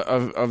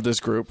of this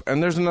group,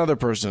 and there's another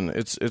person.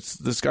 It's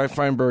this guy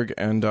Feinberg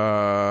and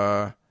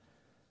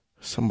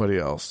somebody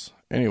else.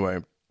 Anyway,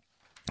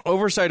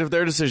 oversight of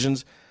their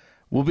decisions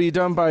will be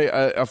done by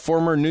a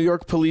former New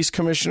York Police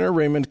Commissioner,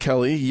 Raymond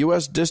Kelly,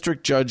 U.S.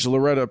 District Judge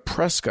Loretta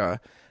Preska,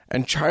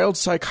 and child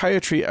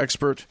psychiatry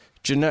expert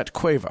Jeanette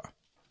Cueva.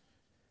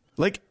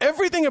 Like,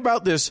 everything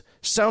about this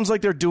sounds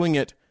like they're doing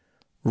it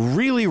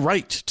really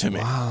right to me.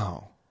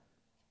 Wow.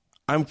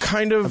 I'm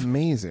kind of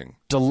Amazing.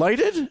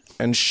 delighted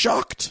and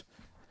shocked.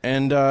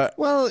 And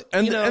Well,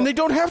 and you know- and they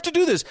don't have to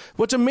do this.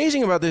 What's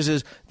amazing about this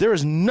is there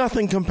is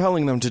nothing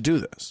compelling them to do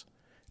this.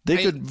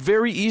 They could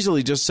very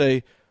easily just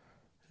say,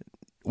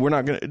 we're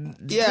not going to.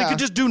 Yeah. They could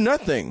just do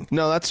nothing.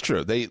 No, that's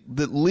true.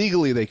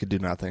 Legally they could do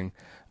nothing.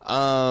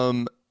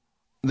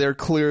 They're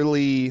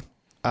clearly,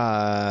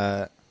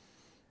 the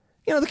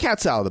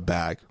cat's out of the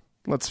bag.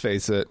 Let's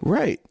face it.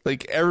 Right.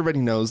 Like, everybody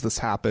knows this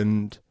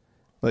happened.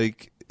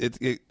 Like,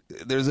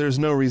 there's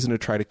no reason to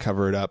try to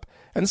cover it up.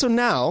 And so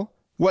now,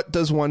 what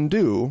does one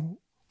do?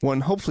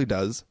 One hopefully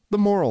does the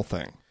moral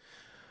thing.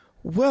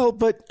 Well,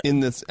 but In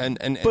this, and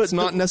it's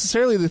not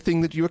necessarily the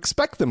thing that you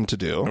expect them to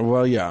do,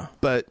 well, yeah,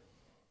 but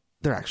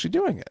they're actually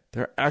doing it.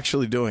 they're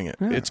actually doing it.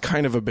 It's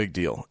kind of a big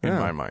deal in Yeah.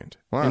 my mind.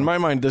 Wow. In my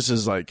mind, this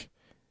is like,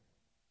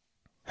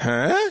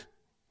 huh?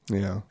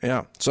 Yeah.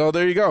 Yeah. So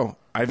there you go.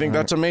 I think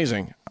that's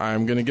amazing.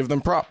 I'm going to give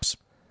them props.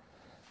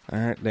 All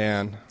right,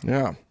 Dan.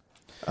 Yeah.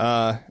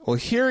 Well,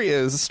 here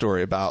is a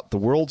story about the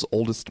world's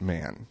oldest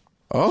man.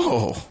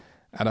 Oh.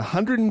 At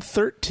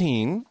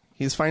 113,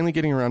 he's finally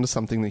getting around to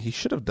something that he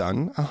should have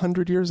done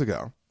 100 years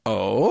ago.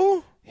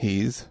 Oh.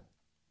 He's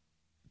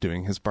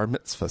doing his bar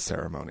mitzvah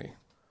ceremony.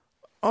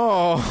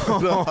 Oh.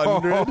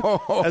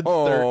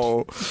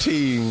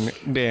 113,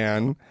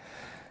 Dan.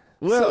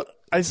 Well,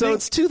 So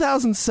it's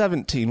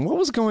 2017. What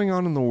was going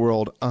on in the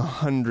world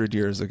 100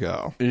 years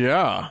ago?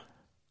 yeah.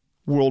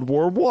 World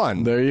War I.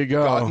 There you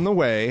go. Got in the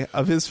way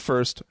of his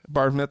first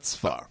bar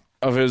mitzvah.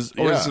 Of his,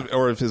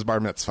 Or of his bar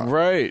mitzvah.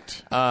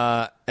 right.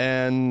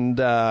 And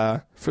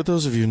For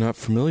those of you not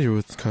familiar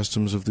with the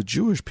customs of the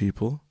Jewish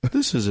people,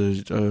 this is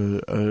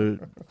a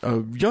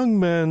young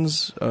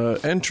man's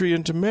entry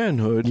into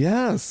manhood.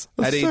 yes,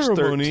 A at age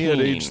ceremony 13.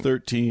 At age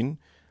 13.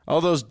 All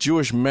those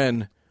Jewish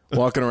men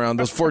walking around,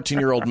 those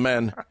 14-year-old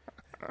men.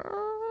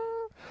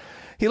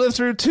 He lived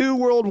through 2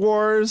 world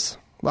wars,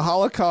 the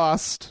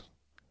Holocaust.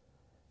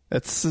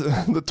 It's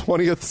the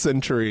 20th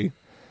century.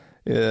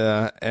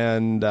 Yeah,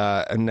 and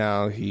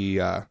now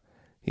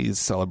he's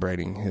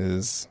celebrating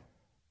his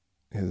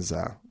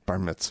bar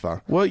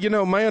mitzvah.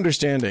 Well, my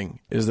understanding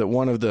is that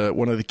one of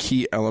the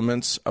key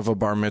elements of a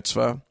bar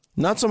mitzvah,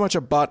 not so much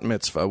a bat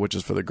mitzvah, which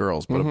is for the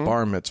girls, but a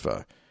bar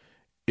mitzvah,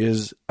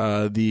 is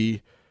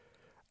the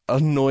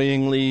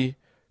annoyingly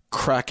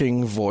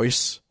cracking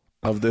voice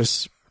of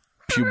this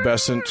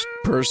pubescent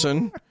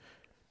person,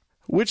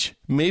 which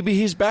maybe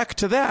he's back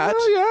to that.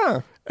 Oh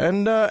yeah.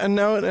 And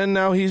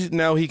now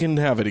he can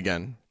have it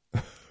again.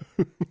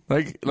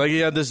 like he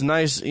had this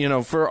nice,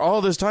 for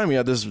all this time he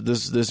had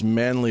this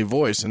manly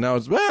voice, and now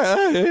it's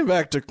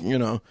back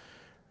to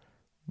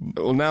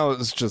Well, now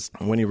it's just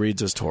when he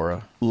reads his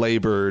Torah.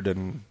 labored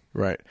and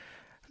Right.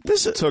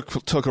 This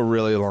took a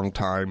really long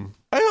time.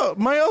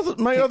 my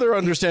other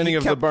understanding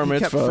of the bar He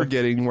kept mitzvah.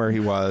 forgetting where he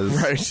was.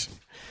 Right.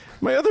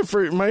 My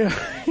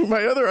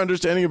other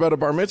understanding about a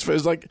bar mitzvah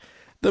is like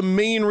the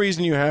main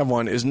reason you have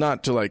one is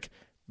not to like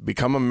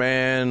become a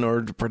man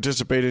or to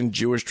participate in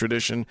Jewish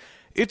tradition.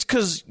 It's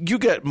because you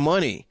get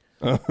money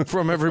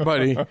from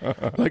everybody.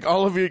 Like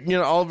all of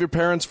your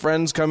parents'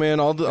 friends come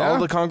in, all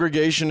the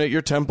congregation at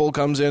your temple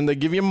comes in. They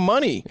give you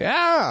money.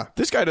 Yeah.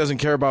 This guy doesn't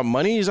care about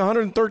money. He's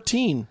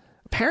 113.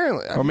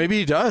 Apparently. Or maybe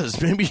he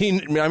does.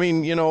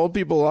 Old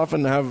people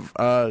often have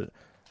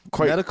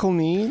quite medical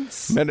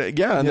needs. and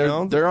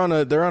they're on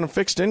a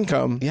fixed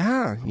income.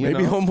 Yeah.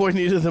 Maybe homeboy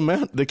needed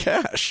the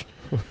cash.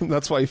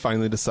 That's why he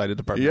finally decided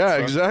to bar Yeah,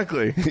 mitzvah.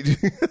 exactly.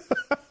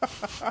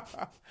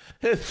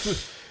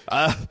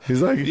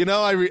 He's like,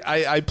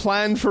 I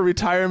planned for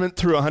retirement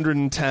through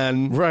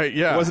 110. Right,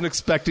 yeah. I wasn't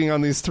expecting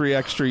on these 3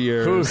 extra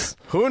years.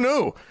 who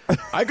knew?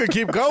 I could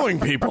keep going,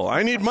 people.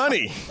 I need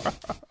money.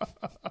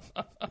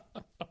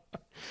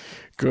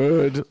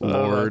 Good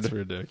Lord. That's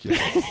ridiculous.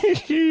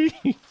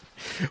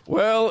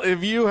 Well,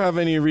 if you have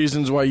any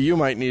reasons why you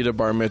might need a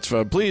bar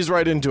mitzvah, please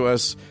write into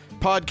us.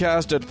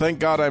 Podcast at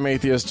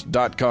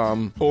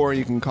thankgodimatheist.com. Or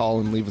you can call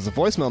and leave us a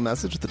voicemail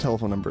message. The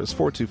telephone number is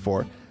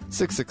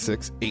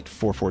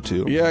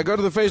 424-666-8442. Yeah, go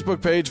to the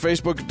Facebook page,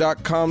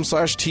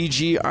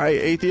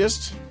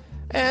 facebook.com/TGIAtheist.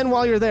 And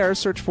while you're there,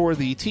 search for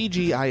the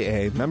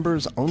TGIA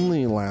Members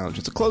Only Lounge.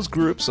 It's a closed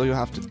group, so you'll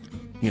have to,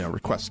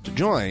 request to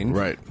join.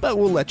 Right. But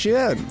we'll let you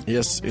in.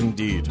 Yes,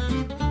 indeed.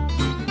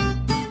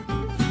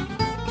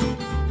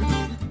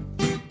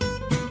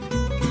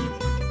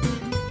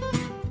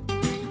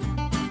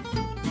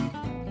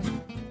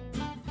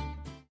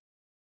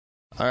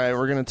 All right,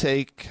 we're going to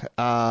take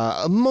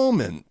a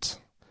moment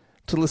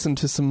to listen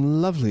to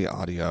some lovely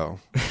audio.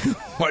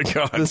 Oh, my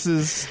God. This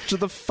is to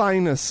the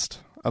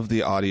finest of the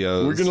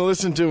audios. We're going to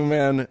listen to a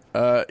man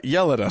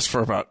yell at us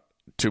for about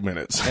 2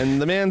 minutes.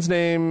 And the man's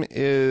name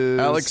is...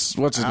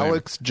 What's his name?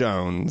 Alex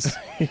Jones.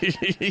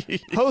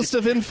 Host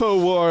of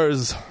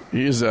InfoWars.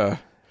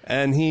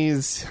 And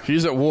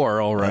he's at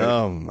war, all right.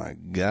 Oh, my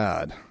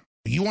God.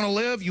 You want to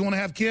live? You want to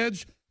have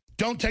kids?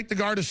 Don't take the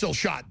Gardasil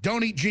shot.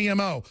 Don't eat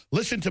GMO.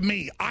 Listen to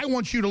me. I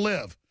want you to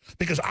live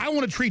because I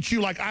want to treat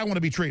you like I want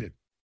to be treated.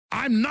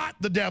 I'm not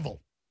the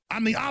devil.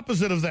 I'm the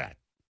opposite of that.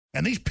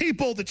 And these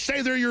people that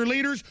say they're your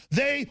leaders,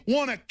 they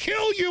want to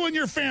kill you and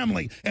your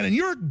family. And in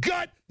your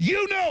gut,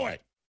 you know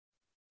it.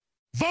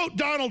 Vote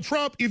Donald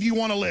Trump if you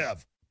want to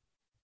live.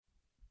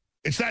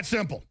 It's that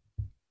simple.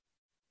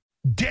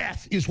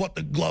 Death is what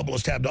the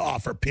globalists have to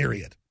offer,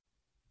 period.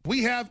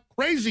 We have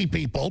crazy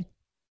people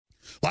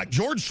like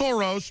George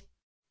Soros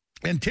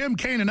and Tim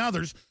Kaine and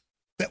others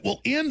that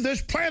will end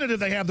this planet if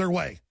they have their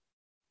way.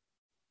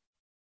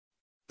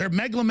 They're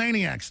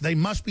megalomaniacs. They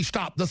must be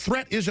stopped. The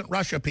threat isn't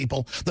Russia,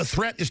 people. The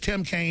threat is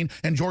Tim Kaine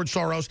and George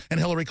Soros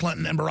and Hillary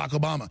Clinton and Barack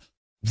Obama.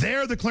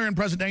 They're the clear and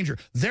present danger.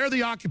 They're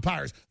the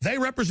occupiers. They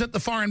represent the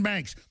foreign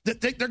banks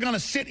that think they're going to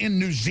sit in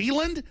New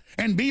Zealand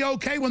and be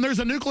okay when there's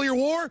a nuclear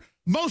war.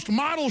 Most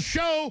models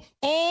show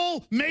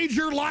all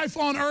major life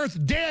on Earth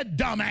dead,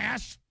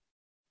 dumbass.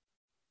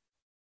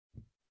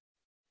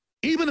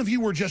 Even if you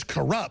were just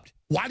corrupt,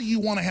 why do you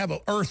want to have an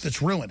Earth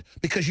that's ruined?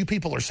 Because you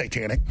people are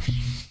satanic.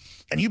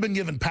 And you've been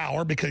given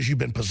power because you've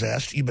been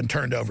possessed. You've been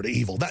turned over to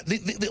evil. Let me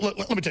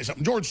tell you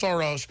something. George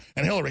Soros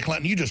and Hillary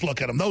Clinton, you just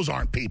look at them. Those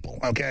aren't people,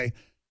 okay?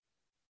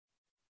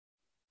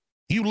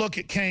 You look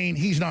at Kaine,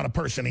 he's not a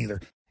person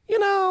either. You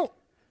know,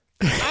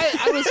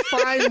 I was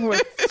fine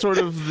with sort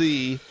of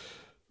the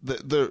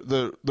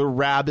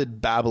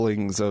rabid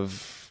babblings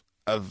of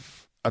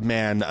a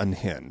man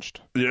unhinged.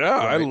 Yeah,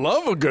 right? I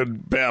love a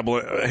good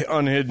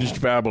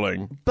unhinged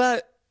babbling.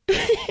 But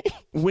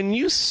when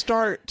you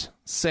start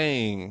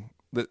saying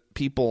that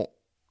people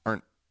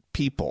aren't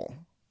people,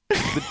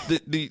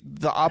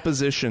 the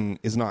opposition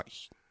is not,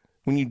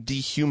 when you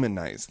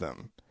dehumanize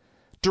them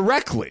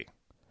directly,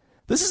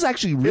 this is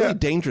actually really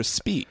dangerous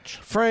speech.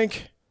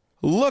 Frank,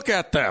 look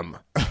at them.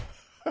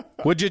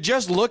 Would you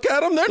just look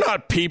at them? They're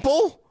not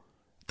people.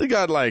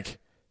 They're like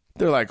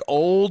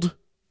old.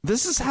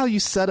 This is how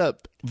you set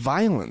up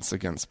violence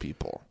against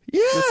people.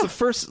 Yeah. It's the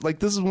first,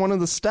 this is one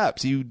of the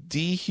steps. You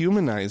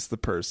dehumanize the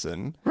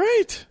person.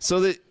 Right.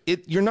 So that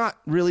you're not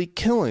really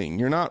killing.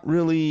 You're not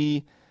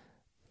really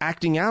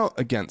acting out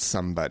against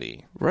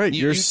somebody. Right.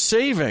 You're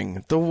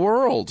saving the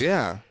world.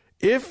 Yeah.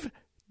 If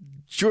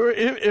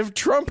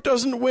Trump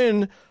doesn't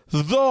win,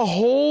 the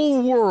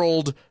whole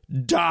world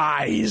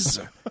dies.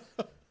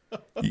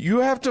 You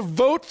have to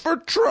vote for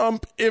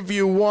Trump if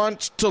you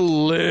want to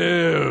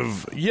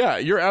live. Yeah,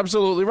 you're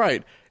absolutely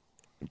right.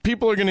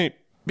 People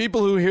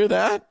who hear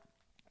that,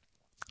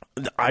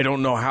 I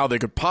don't know how they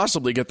could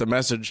possibly get the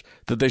message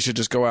that they should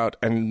just go out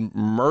and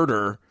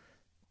murder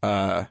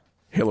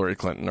Hillary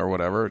Clinton or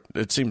whatever.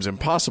 It seems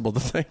impossible to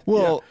think.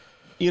 Well,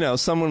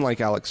 someone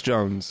like Alex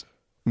Jones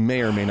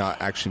may or may not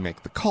actually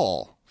make the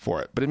call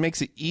for it, but it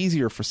makes it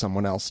easier for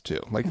someone else to.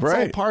 It's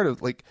all part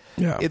of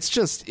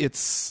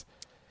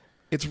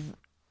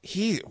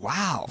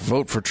wow.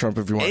 Vote for Trump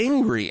if you want.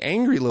 Angry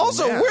little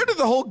Also, man. where did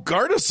the whole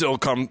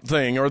Gardasil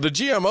thing or the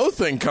GMO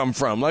thing come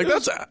from?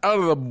 That's out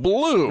of the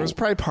blue. It was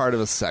probably part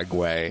of a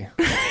segue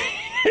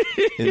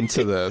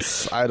into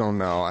this. I don't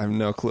know. I have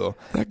no clue.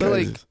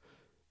 But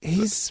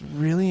he's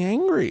really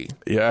angry.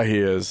 Yeah, he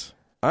is.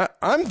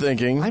 I'm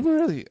thinking.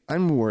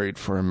 I'm worried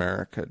for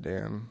America,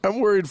 Dan. I'm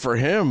worried for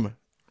him.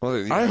 Well,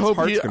 yeah, I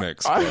hope he's point.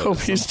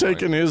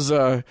 taking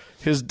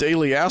his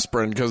daily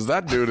aspirin because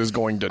that dude is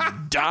going to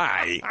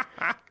die.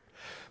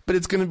 But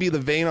it's going to be the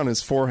vein on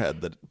his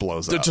forehead that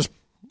blows up. Just,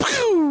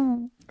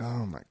 pew!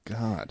 Oh my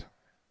God.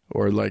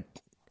 Or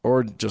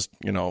just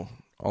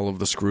all of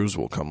the screws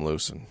will come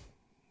loose and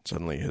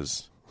suddenly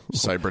his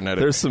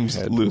cybernetic. There's some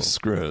loose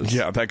screws.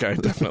 Yeah, that guy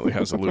definitely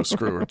has a loose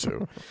screw or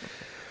two.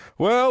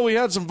 Well, we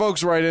had some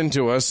folks write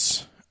into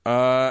us.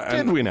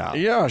 Did we now?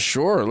 Yeah,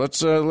 sure.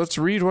 Let's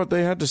read what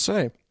they had to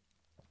say.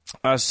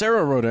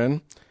 Sarah wrote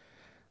in,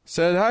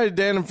 said, "Hi,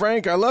 Dan and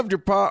Frank. I love your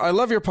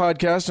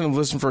podcast and have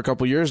listened for a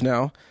couple years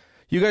now.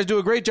 You guys do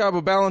a great job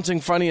of balancing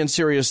funny and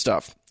serious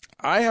stuff.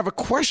 I have a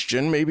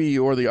question maybe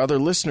you or the other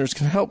listeners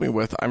can help me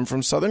with. I'm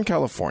from Southern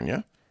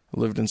California. I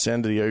lived in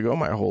San Diego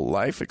my whole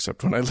life,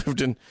 except when I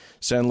lived in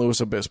San Luis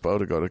Obispo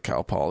to go to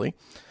Cal Poly.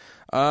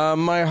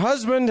 My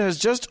husband has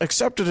just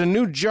accepted a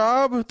new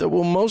job that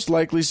will most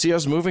likely see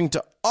us moving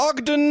to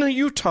Ogden,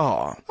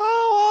 Utah.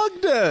 Oh,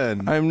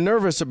 Ogden. I'm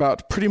nervous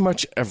about pretty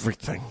much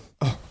everything.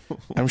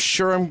 I'm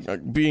sure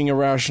I'm being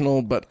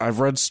irrational, but I've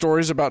read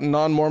stories about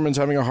non-Mormons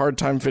having a hard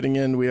time fitting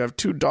in. We have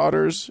 2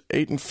 daughters,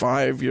 8 and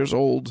 5 years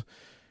old.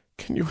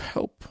 Can you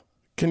help?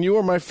 Can you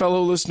or my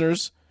fellow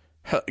listeners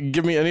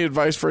give me any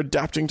advice for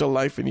adapting to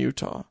life in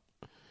Utah?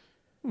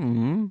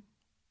 Mm-hmm.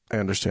 I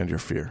understand your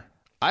fear.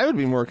 I would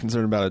be more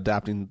concerned about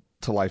adapting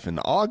to life in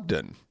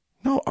Ogden.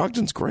 No,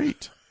 Ogden's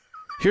great.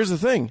 Here's the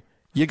thing.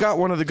 You got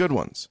one of the good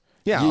ones.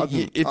 Yeah,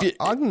 Ogden,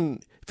 Ogden.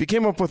 If you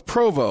came up with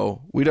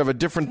Provo, we'd have a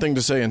different thing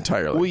to say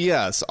entirely. Well,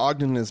 yes,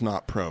 Ogden is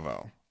not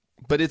Provo,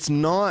 but it's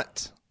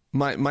not.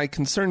 My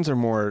concerns are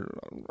more.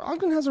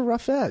 Ogden has a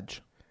rough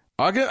edge.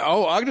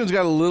 Ogden's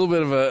got a little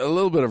bit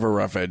of a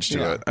rough edge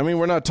to it. I mean,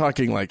 we're not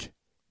talking like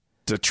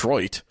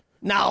Detroit.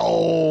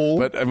 No,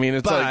 but I mean,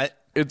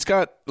 it's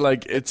got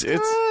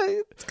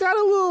a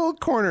little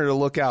corner to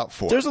look out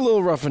for. There's a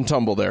little rough and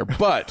tumble there,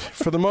 but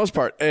for the most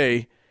part,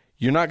 A,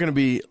 you're not going to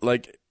be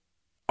like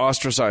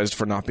ostracized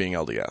for not being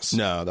LDS.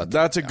 No,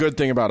 that's a good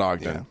thing about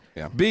Ogden.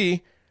 Yeah.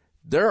 B,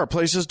 there are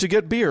places to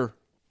get beer.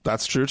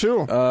 That's true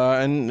too.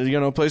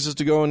 And places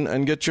to go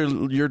and get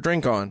your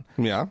drink on.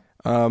 Yeah.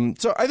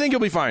 So I think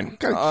you'll be fine.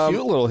 Got a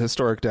cute little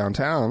historic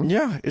downtown.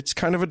 Yeah, it's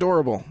kind of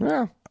adorable.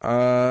 Yeah.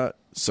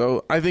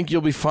 So I think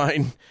you'll be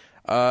fine.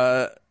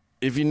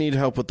 If you need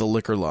help with the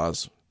liquor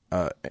laws,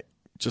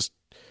 just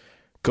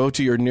go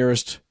to your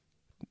nearest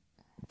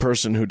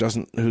person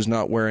who's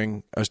not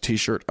wearing a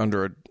t-shirt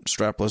under a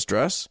strapless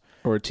dress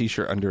or a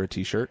t-shirt under a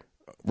t-shirt.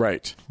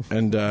 Right.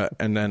 And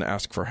then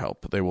ask for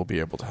help. They will be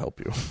able to help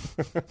you.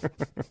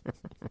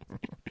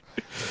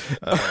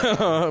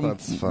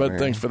 That's funny. But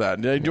thanks for that.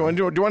 Do you want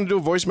to do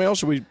a voicemail?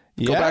 Should we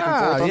go back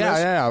and forth on this?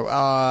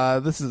 Yeah.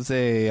 This is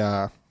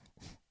a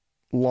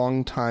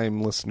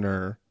long-time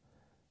listener,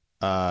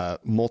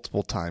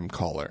 multiple time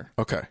caller.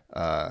 Okay.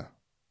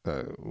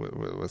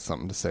 With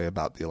something to say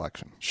about the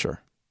election.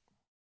 Sure.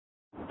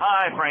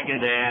 Hi, Frank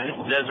and Dan. This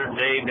is Desert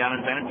Dave down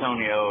in San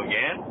Antonio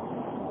again.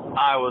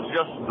 I was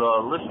just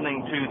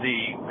listening to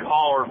the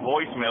caller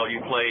voicemail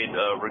you played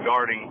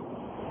regarding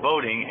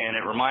voting, and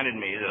it reminded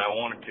me that I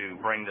wanted to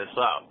bring this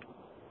up.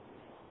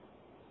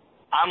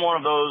 I'm one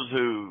of those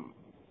who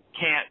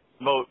can't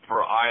vote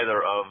for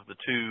either of the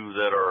two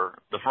that are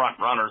the front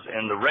runners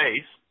in the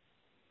race,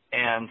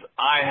 and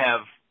I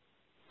have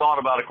thought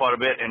about it quite a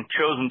bit and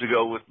chosen to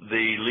go with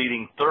the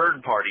leading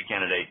third-party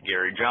candidate,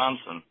 Gary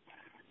Johnson.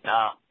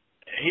 Now,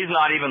 he's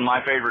not even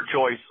my favorite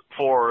choice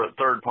for a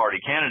third-party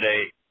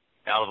candidate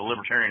out of the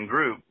Libertarian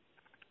group,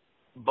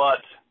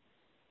 but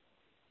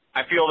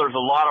I feel there's a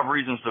lot of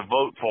reasons to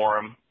vote for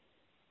him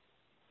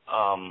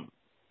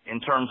in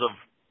terms of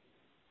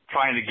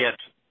trying to get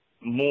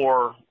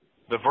more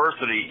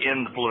diversity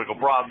in the political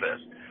process.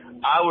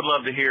 I would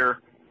love to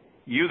hear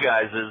you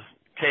guys'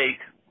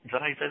 take, is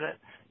that how you say that?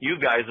 You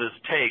guys'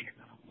 take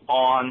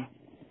on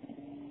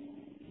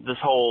this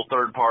whole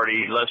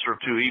third-party lesser of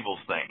two evils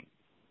thing.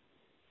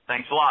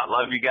 Thanks a lot.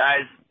 Love you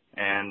guys.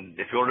 And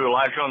if you want to do a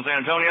live show in San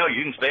Antonio,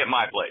 you can stay at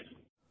my place.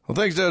 Well,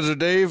 thanks, Desert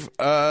Dave.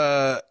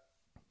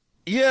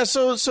 Yeah,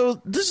 so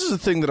this is a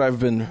thing that I've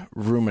been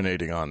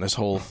ruminating on, this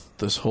whole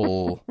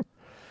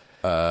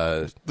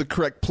the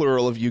correct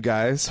plural of you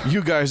guys.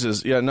 You guys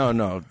is,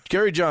 no.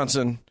 Gary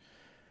Johnson,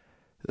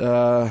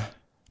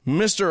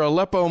 Mr.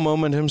 Aleppo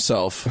moment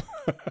himself.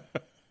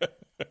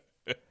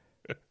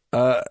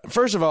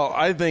 First of all,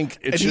 I think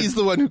he's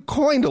the one who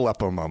coined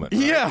Aleppo moment.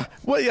 Right? Yeah.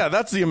 Well, yeah,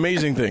 that's the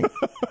amazing thing.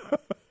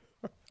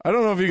 I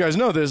don't know if you guys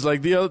know this.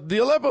 Like the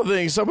Aleppo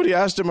thing, somebody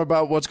asked him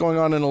about what's going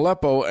on in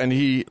Aleppo, and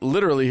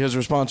his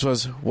response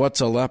was,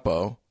 "What's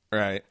Aleppo?"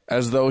 Right.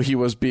 As though he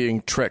was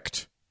being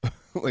tricked.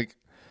 Like,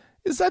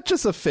 is that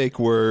just a fake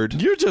word?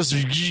 You're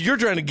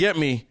trying to get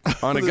me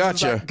on a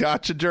gotcha.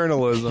 Gotcha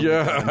journalism.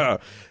 Yeah.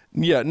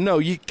 Yeah, no,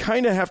 you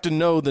kind of have to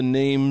know the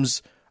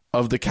names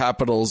of the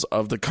capitals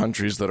of the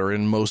countries that are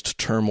in most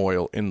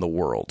turmoil in the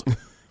world.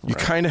 You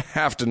kind of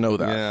have to know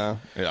that.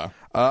 Yeah.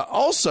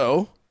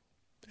 Also,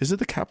 is it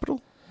the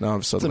capital? No,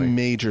 I'm suddenly... It's a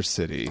major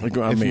city, if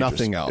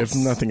nothing else. If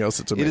nothing else,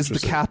 it's a major city. It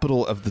is the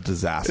capital of the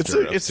disaster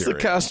It's the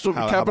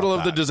capital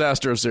of the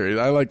disaster of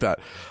Syria. I like that.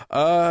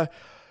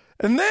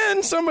 And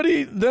then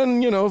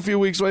a few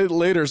weeks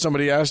later,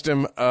 somebody asked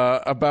him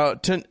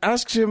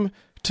asked him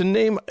to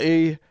name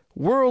a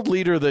world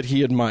leader that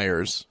he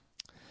admires.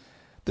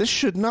 This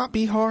should not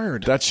be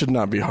hard. That should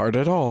not be hard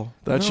at all.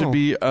 That should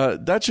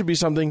be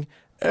something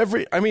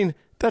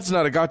that's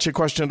not a gotcha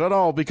question at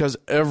all, because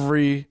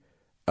every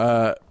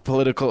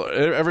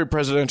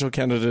presidential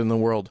candidate in the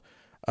world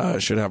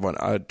should have one.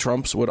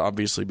 Trump's would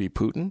obviously be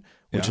Putin,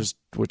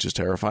 which is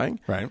terrifying.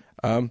 Right.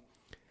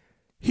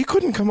 He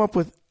couldn't come up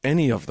with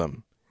any of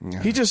them.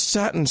 Yeah. He just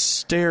sat and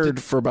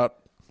stared for about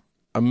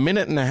a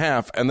minute and a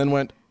half and then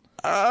went,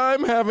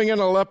 "I'm having an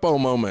Aleppo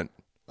moment."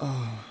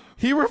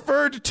 He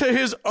referred to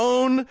his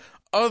own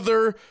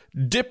other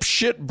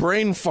dipshit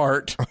brain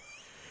fart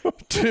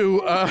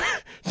to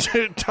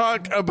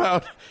talk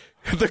about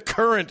the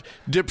current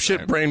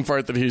dipshit brain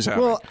fart that he's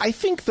having. Well, I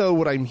think, though,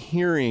 what I'm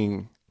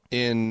hearing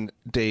in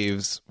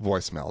Dave's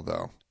voicemail,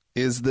 though,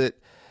 is that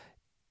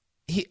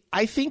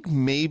I think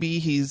maybe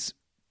he's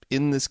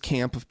in this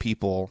camp of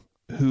people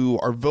who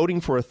are voting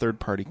for a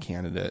third-party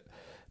candidate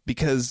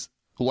because,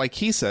 like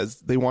he says,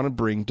 they want to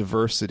bring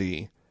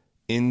diversity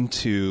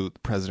into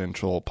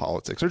presidential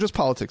politics or just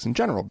politics in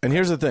general. And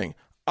here's the thing.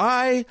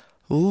 I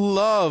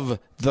love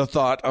the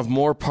thought of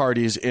more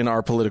parties in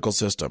our political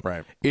system.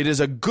 Right. It is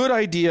a good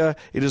idea.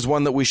 It is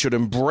one that we should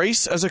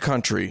embrace as a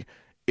country.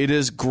 It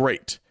is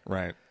great.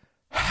 Right.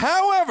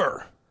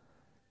 However,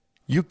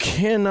 you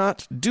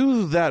cannot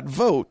do that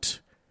vote.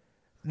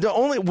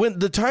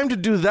 The time to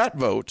do that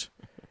vote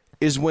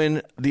is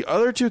when the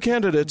other two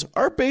candidates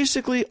are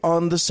basically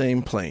on the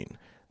same plane.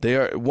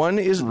 One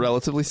is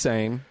Relatively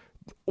sane.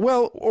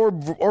 well, or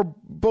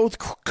both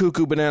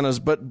cuckoo bananas,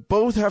 but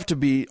both have to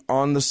be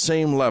on the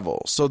same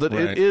level so that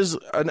Right. it is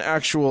an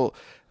actual.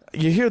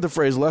 You hear the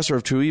phrase "lesser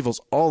of two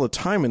evils" all the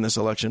time in this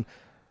election.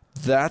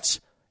 That's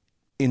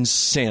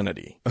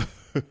insanity.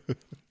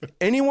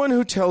 Anyone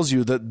who tells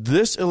you that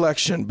this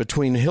election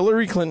between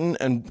Hillary Clinton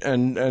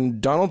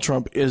and Donald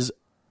Trump is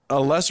a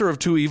lesser of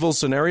two evils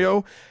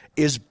scenario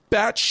is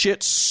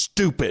batshit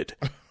stupid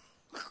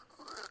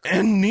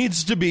and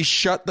needs to be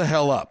shut the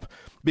hell up,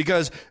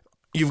 because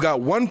you've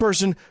got one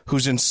person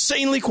who's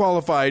insanely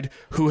qualified,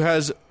 who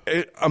has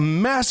a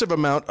massive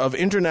amount of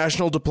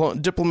international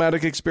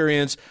diplomatic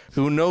experience,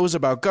 who knows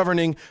about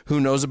governing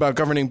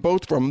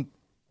both from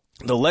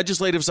the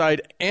legislative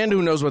side and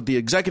who knows what the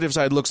executive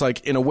side looks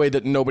like in a way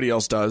that nobody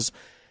else does.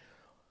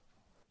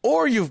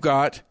 Or you've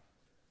got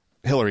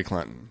Hillary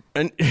Clinton.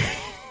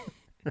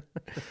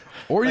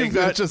 or you've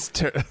got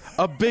just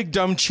a big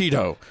dumb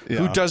Cheeto who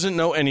Yeah. doesn't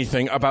know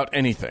anything about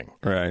anything.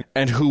 Right.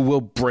 And who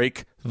will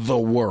break the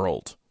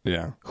world.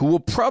 Yeah. Who will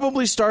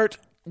probably start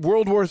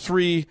World War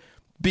III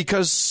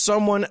because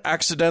someone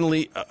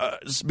accidentally,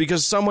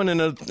 because someone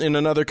in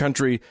another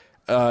country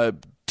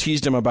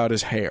teased him about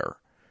his hair.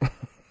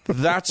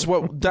 That's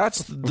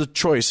the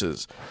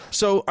choices.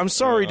 So I'm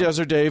sorry,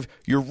 Desert Dave,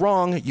 you're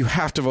wrong. You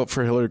have to vote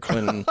for Hillary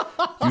Clinton.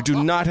 You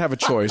do not have a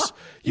choice.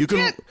 You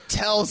can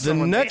Tell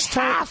someone next they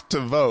time- have to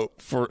vote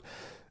for.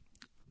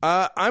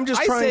 I'm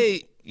just I trying.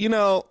 say,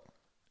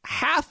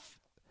 half.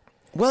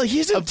 Well,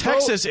 he's in vote-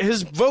 Texas.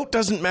 His vote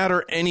doesn't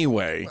matter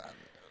anyway.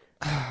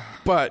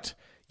 But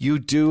you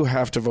do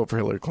have to vote for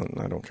Hillary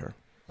Clinton. I don't care.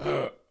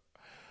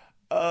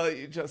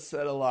 You just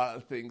said a lot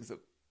of things that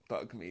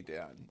bug me,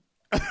 Dan.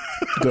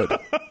 Good.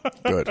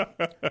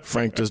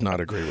 Frank does not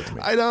agree with me.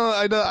 I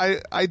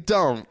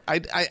don't.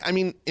 I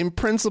mean, in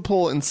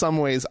principle, in some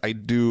ways, I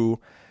do.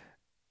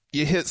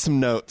 You hit some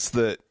notes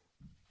that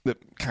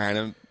kind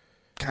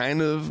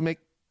of make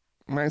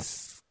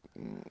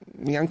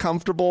me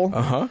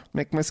uncomfortable.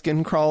 Make my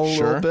skin crawl a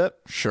little bit.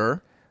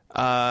 Sure.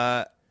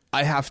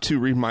 I have to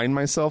remind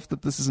myself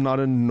that this is not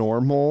a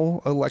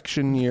normal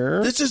election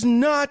year. This is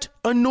not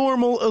a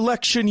normal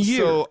election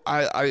year. So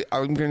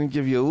I'm going to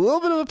give you a little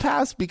bit of a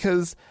pass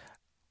because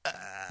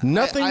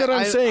Nothing that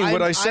I'm saying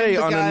would I say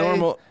I'm the on a guy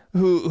normal.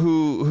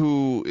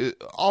 who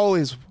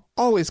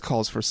always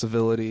calls for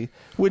civility,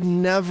 would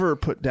never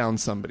put down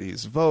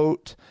somebody's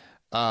vote.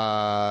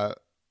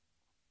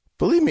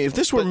 Believe me, if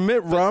this were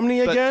Mitt Romney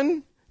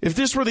again, if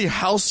this were the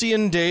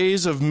halcyon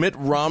days of Mitt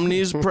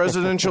Romney's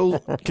presidential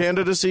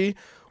candidacy,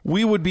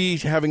 we would be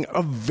having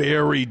a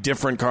very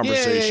different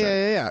conversation.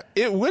 Yeah.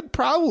 It would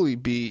probably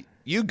be,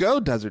 you go,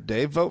 Desert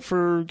Dave, vote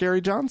for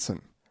Gary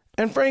Johnson.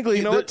 And frankly,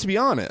 You know what, to be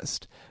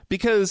honest,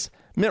 because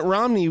Mitt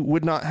Romney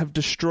would not have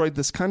destroyed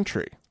this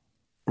country.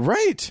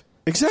 Right.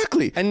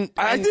 Exactly. And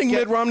I think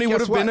Mitt Romney would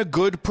guess have been what? a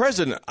good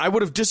president. I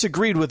would have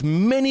disagreed with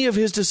many of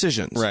his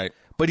decisions. Right.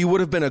 But he would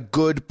have been a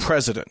good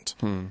president.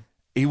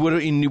 He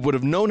would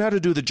have known how to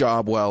do the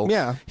job well.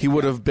 Yeah. He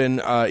would have been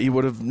he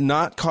would have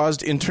not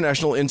caused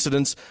international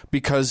incidents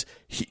because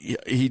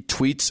he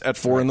tweets at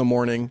 4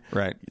 a.m.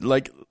 Right.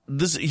 Like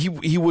this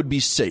he would be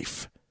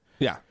safe.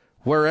 Yeah.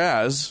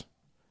 Whereas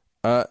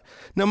now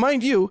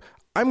mind you,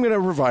 I'm going to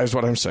revise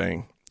what I'm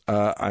saying.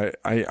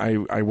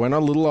 I went a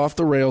little off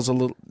the rails a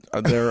little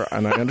there,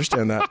 and I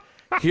understand that.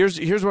 Here's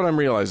what I'm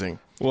realizing.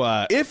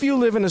 What? If you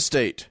live in a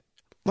state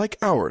like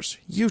ours,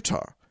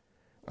 Utah,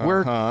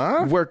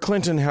 where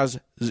Clinton has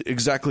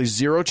exactly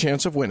zero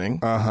chance of winning,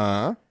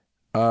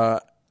 or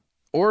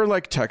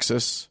like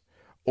Texas,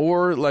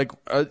 or like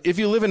if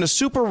you live in a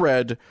super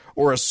red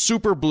or a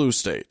super blue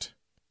state,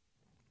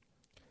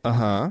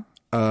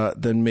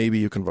 then maybe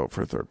you can vote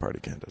for a third party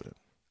candidate.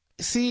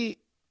 See,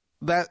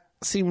 that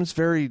seems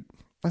very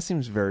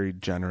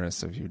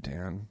generous of you,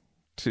 Dan.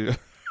 To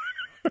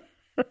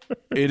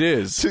It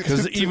is,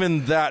 because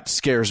even that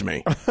scares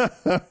me.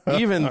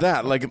 Even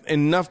that, like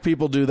enough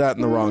people do that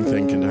and the wrong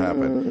thing can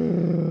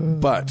happen.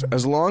 But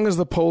as long as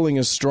the polling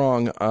is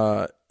strong,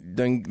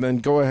 then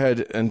go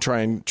ahead and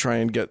try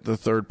and get the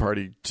third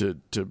party to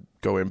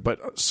go in.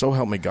 But so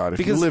help me God,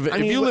 if you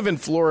live in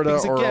Florida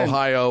or again,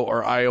 Ohio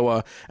or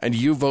Iowa and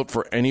you vote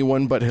for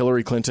anyone but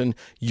Hillary Clinton,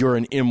 you're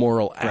an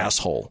immoral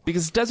asshole.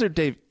 because Desert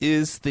Dave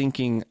is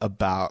thinking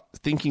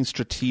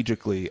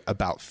strategically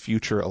about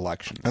future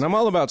elections, And I'm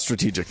all about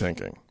strategic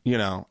thinking,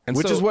 and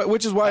which is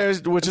why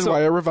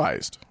I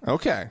revised.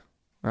 Okay,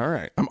 all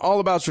right. I'm all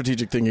about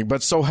strategic thinking,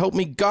 but so help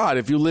me God,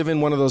 if you live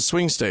in one of those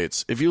swing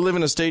states, if you live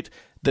in a state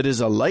that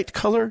is a light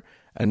color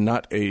and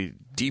not a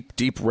deep,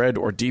 deep red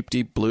or deep,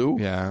 deep blue,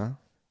 Yeah.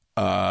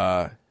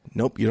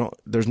 nope, you don't.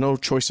 There's no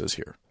choices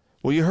here.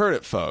 Well, you heard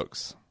it,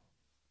 folks,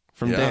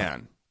 from Yeah.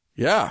 Dan.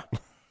 Yeah.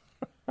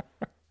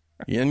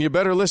 And you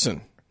better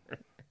listen.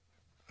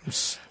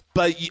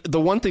 But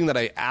the one thing that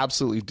I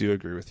absolutely do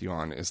agree with you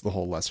on is the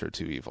whole lesser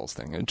two evils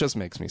thing. It just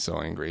makes me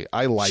so angry.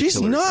 I like She's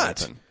Hillary not.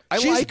 Clinton. I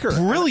She's like her.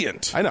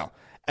 brilliant. I know.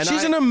 And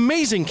She's an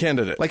amazing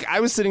candidate. Like, I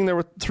was sitting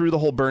there through the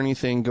whole Bernie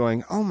thing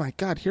going, oh my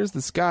God, here's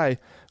this guy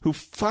who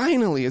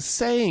finally is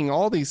saying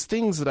all these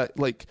things that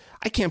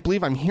I can't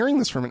believe I'm hearing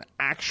this from an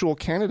actual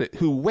candidate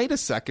who, wait a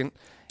second,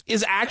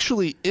 is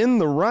actually in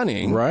the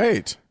running.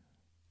 Right.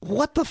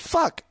 What the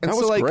fuck? And that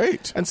was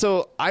great. And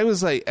so I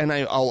was like, and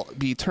I'll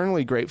be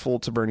eternally grateful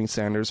to Bernie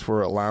Sanders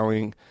for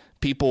allowing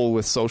people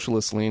with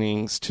socialist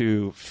leanings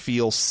to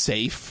feel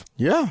safe.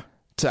 Yeah.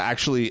 To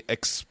actually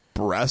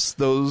express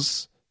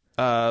those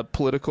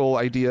political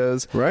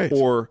ideas. Right.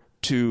 Or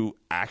to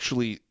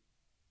actually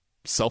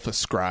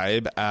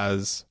self-ascribe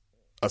as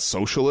a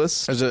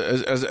socialist. As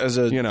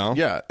a you know?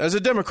 Yeah. As a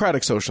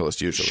democratic socialist,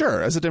 usually.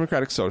 Sure, as a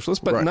democratic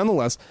socialist. But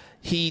nonetheless,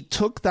 he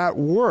took that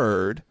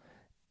word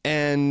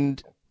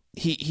and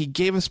he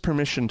gave us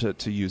permission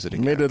to use it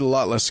again. Made it a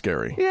lot less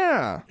scary.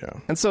 Yeah. Yeah.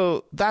 And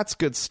so that's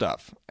good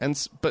stuff.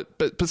 And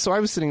but so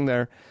I was sitting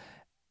there.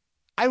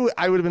 I would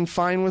have been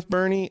fine with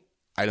Bernie.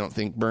 I don't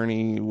think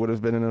Bernie would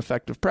have been an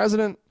effective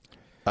president.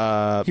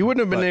 He wouldn't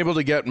have been able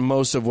to get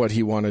most of what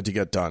he wanted to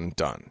get done.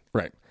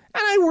 Right.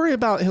 And I worry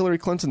about Hillary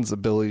Clinton's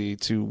ability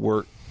to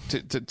work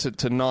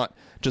to not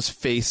just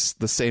face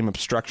the same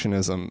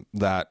obstructionism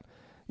that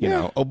you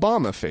know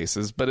Obama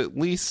faces, but at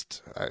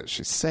least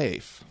she's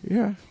safe.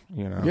 Yeah.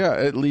 You know. Yeah,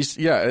 at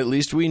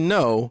least we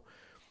know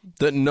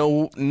that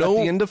no At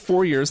the end of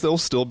 4 years there'll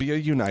still be a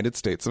United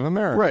States of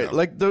America. Right.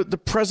 Like the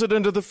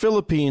president of the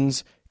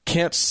Philippines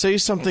can't say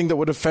something that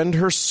would offend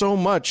her so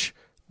much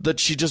that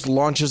she just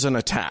launches an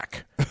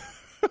attack.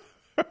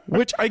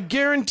 Which I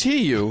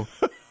guarantee you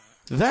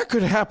that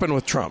could happen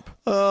with Trump.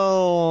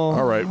 Oh.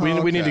 All right. We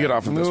need to get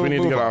off of this.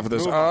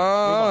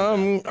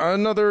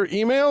 Another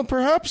email,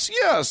 perhaps?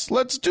 Yes,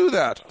 let's do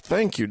that.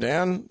 Thank you,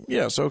 Dan.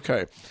 Yes,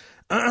 okay.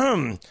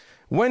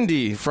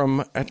 Wendy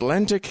from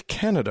Atlantic,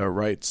 Canada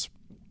writes,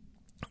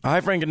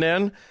 Hi, Frank and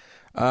Dan.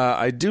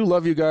 I do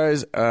love you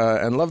guys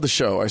and love the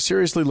show. I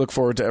seriously look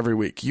forward to every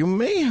week. You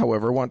may,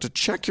 however, want to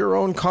check your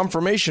own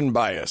confirmation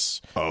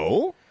bias.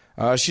 Oh?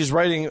 She's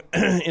writing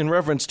in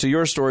reference to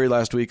your story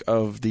last week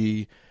of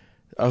the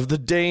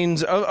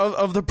Danes,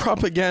 of the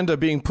propaganda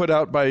being put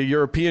out by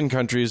European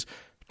countries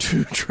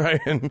to try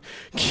and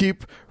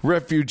keep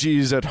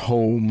refugees at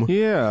home.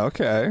 Yeah,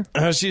 okay.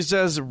 She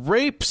says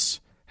rapes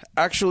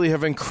actually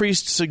have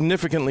increased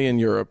significantly in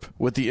Europe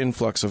with the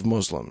influx of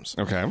Muslims.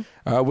 Okay.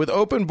 With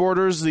open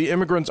borders, the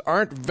immigrants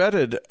aren't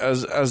vetted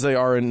as they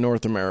are in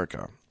North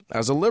America.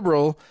 As a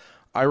liberal,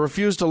 I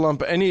refuse to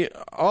lump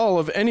all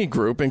of any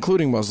group,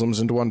 including Muslims,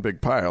 into one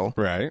big pile.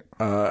 Right.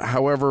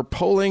 However,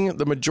 polling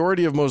the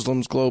majority of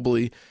Muslims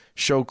globally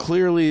show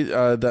clearly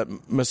that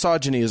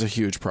misogyny is a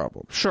huge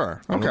problem.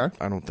 Sure. Okay.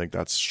 I don't think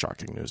that's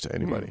shocking news to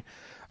anybody.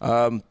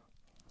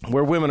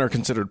 Where women are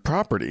considered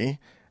property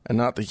and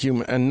not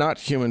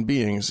human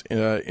beings,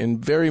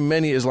 in very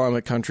many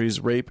Islamic countries,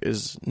 rape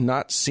is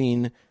not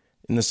seen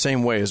in the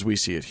same way as we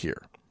see it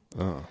here.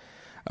 Oh.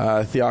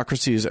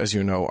 Theocracies, as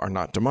you know, are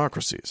not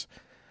democracies.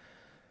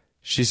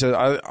 She said,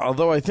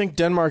 although I think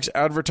Denmark's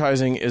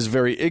advertising is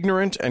very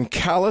ignorant and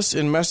callous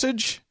in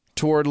message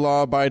toward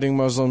law-abiding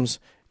Muslims,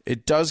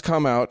 it does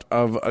come out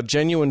of a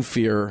genuine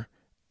fear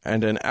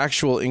and an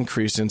actual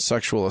increase in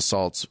sexual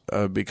assaults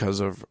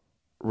because of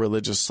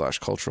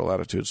religious/cultural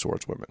attitudes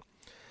towards women.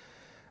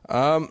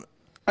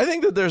 I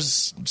think that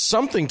there's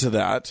something to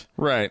that.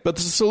 Right. But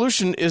the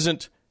solution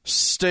isn't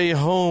stay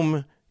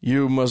home,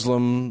 you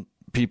Muslim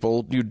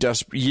people,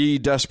 ye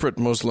desperate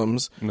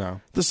Muslims.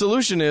 No. The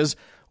solution is,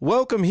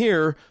 welcome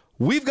here.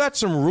 We've got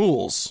some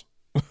rules.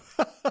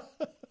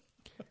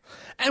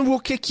 And we'll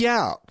kick you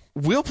out.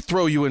 We'll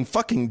throw you in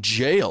fucking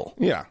jail.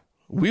 Yeah.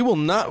 We will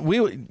not.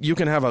 You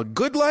can have a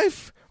good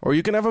life or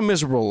you can have a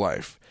miserable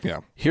life.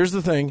 Yeah. Here's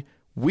the thing.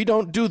 We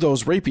don't do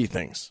those rapey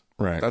things.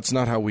 Right. That's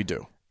not how we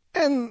do.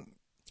 And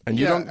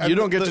you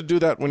don't get to do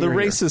that when you're the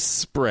here. racist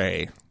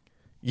spray.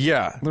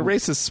 Yeah. The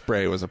racist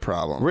spray was a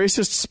problem.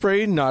 Racist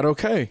spray, not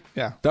okay.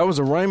 Yeah. That was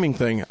a rhyming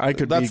thing.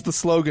 That's the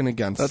slogan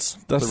against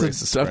the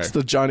racist spray. That's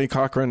the Johnny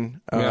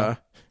Cochran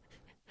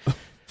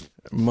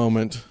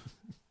moment.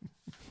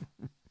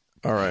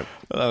 All right.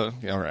 All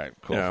right.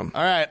 Cool. Yeah.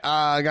 All right.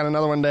 I got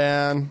another one,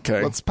 Dan.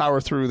 Okay. Let's power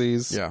through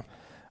these. Yeah.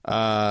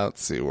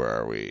 Let's see. Where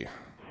are we?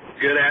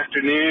 Good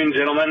afternoon,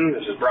 gentlemen.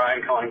 This is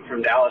Brian calling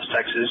from Dallas,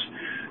 Texas.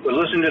 Was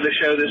listening to the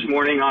show this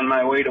morning on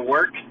my way to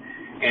work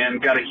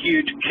and got a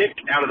huge kick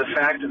out of the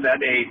fact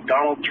that a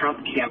Donald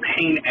Trump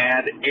campaign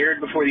ad aired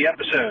before the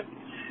episode.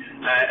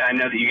 I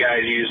know that you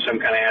guys use some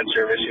kind of ad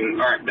service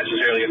and aren't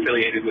necessarily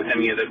affiliated with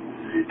any of the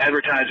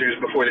advertisers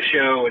before the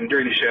show and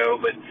during the show,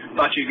 but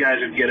thought you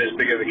guys would get as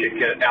big of a kick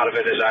out of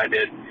it as I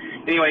did.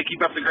 Anyway,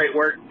 keep up the great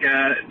work.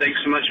 Thanks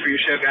so much for your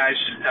show, guys.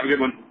 Have a good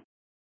one.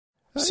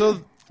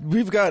 So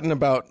we've gotten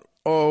about,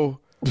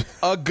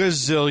 a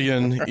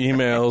gazillion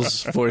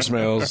emails,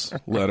 voicemails,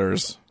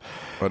 letters,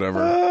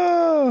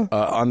 whatever.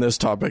 on this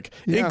topic,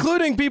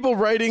 including people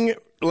writing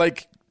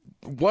like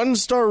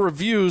 1-star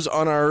reviews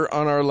on our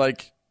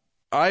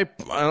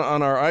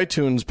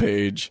iTunes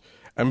page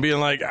and being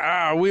like,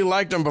 we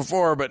liked them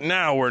before, but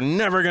now I'm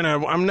never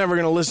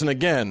gonna listen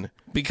again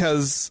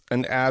because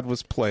an ad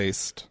was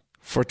placed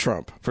for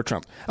Trump.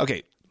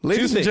 Okay,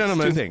 ladies and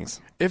gentlemen, 2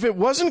 things. If it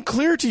wasn't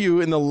clear to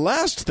you in the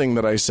last thing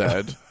that I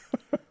said,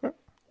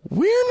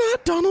 we're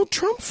not Donald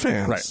Trump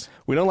fans. Right.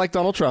 We don't like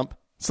Donald Trump,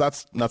 so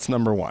that's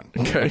number 1.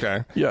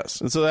 Okay.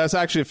 Yes. And so that's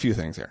actually a few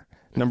things here.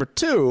 Number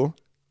 2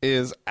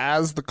 is,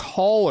 as the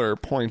caller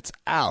points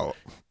out,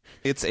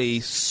 it's a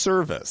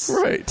service.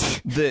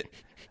 Right. That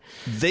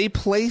they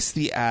place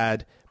the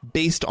ad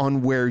based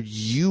on where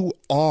you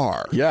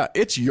are. Yeah,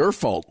 it's your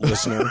fault,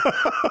 listener.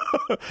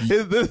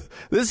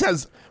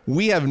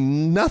 We have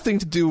nothing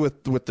to do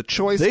with the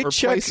choice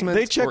placement.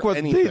 They check what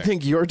anything. they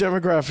think your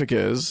demographic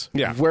is,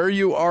 where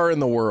you are in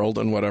the world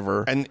and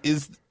whatever. And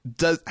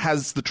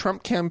has the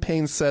Trump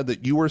campaign said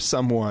that you are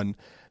someone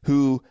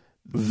who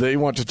they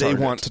want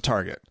to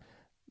target?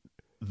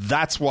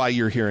 That's why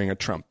you're hearing a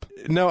Trump.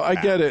 No, I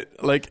get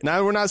it. Like,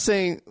 now we're not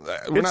saying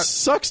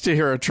sucks to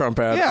hear a Trump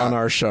ad on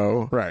our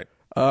show. Right.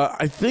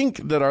 I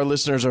think that our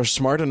listeners are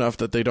smart enough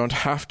that they don't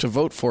have to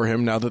vote for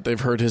him now that they've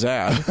heard his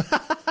ad.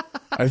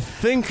 I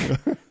think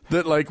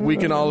that, like, we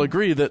can all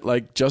agree that,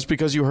 like, just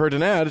because you heard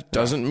an ad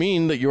doesn't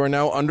mean that you are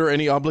now under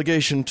any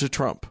obligation to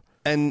Trump.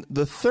 And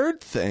the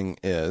third thing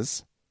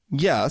is,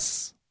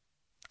 yes,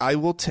 I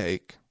will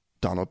take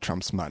Donald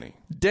Trump's money.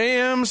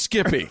 Damn,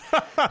 Skippy.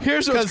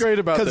 Here's what's great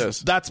about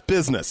this. That's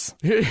business.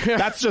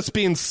 That's just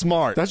being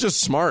smart. That's just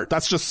smart.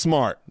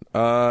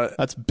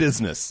 That's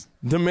business.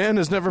 The man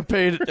has never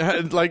paid,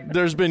 like,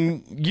 there's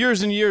been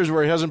years and years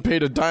where he hasn't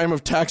paid a dime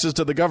of taxes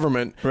to the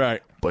government.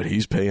 Right. But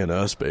he's paying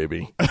us,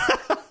 baby.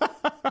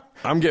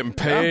 I'm getting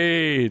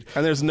paid.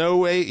 And there's no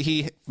way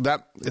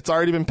it's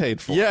already been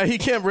paid for. Yeah, he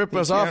can't rip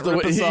us off.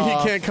 He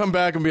can't come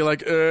back and be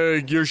like,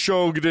 your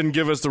show didn't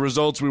give us the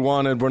results we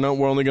wanted. We're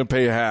only going to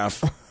pay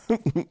half.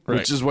 Right.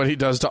 Which is what he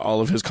does to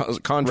all of his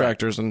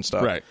contractors and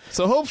stuff. Right.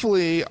 So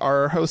hopefully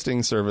our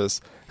hosting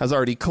service has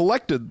already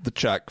collected the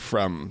check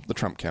from the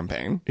Trump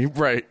campaign.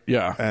 Right.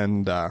 Yeah.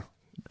 And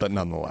but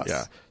nonetheless.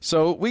 Yeah.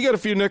 So we got a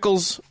few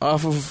nickels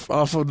off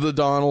of the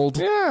Donald.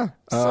 Yeah.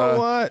 So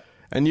what?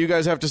 And you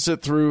guys have to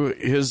sit through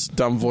his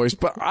dumb voice.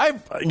 But I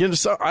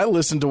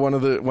listened to one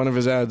of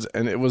his ads,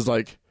 and it was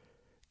like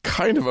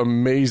kind of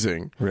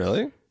amazing.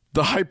 Really?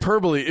 The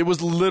hyperbole. It was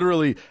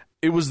literally.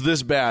 It was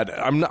this bad.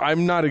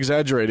 I'm not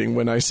exaggerating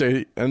when I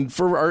say, and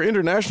for our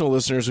international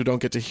listeners who don't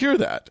get to hear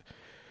that,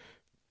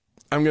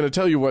 I'm going to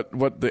tell you what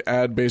the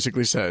ad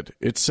basically said.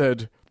 It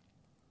said,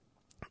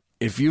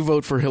 if you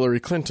vote for Hillary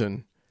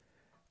Clinton,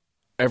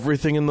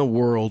 everything in the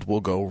world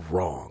will go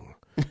wrong.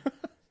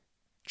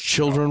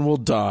 Children will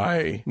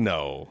die.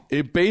 No.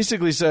 It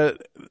basically said,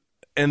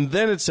 and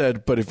then it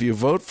said, but if you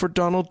vote for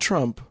Donald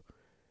Trump,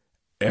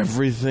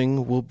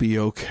 everything will be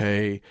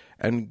okay.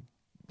 And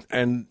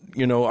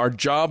you know, our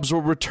jobs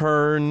will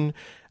return.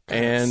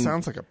 And it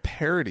sounds like a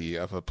parody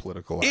of a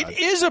political ad. It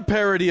is a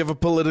parody of a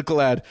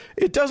political ad.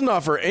 It doesn't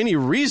offer any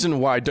reason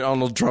why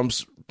Donald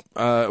Trump's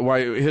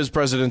why his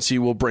presidency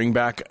will bring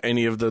back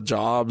any of the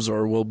jobs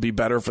or will be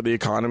better for the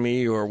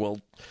economy or will,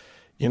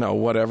 you know,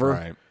 whatever.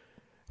 Right.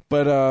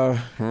 But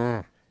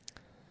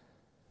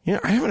yeah,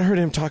 I haven't heard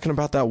him talking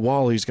about that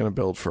wall he's going to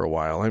build for a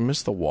while. I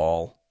miss the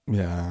wall.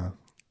 Yeah.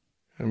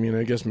 I mean,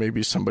 I guess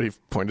maybe somebody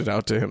pointed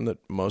out to him that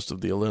most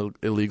of the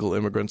illegal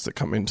immigrants that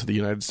come into the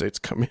United States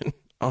come in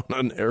on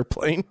an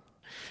airplane,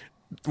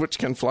 which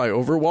can fly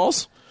over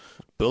walls.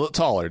 Build it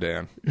taller,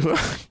 Dan.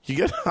 You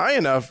get high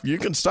enough, you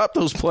can stop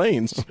those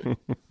planes.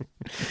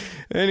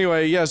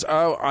 Anyway, yes,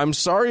 I'm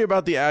sorry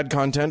about the ad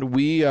content.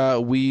 We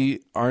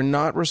are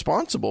not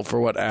responsible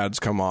for what ads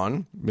come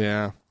on.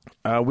 Yeah.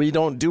 We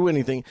don't do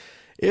anything.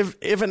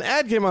 If an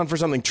ad came on for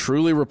something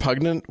truly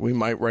repugnant, we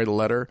might write a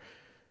letter.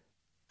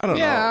 I don't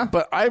know.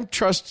 But I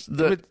trust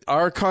that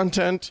our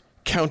content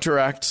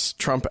counteracts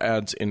Trump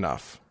ads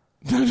enough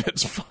that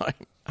it's fine.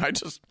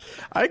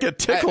 I get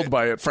tickled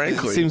by it,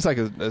 frankly. It seems like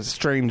a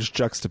strange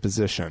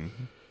juxtaposition.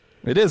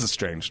 It is a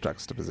strange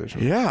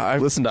juxtaposition. Yeah.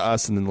 Listen to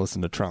us and then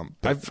listen to Trump.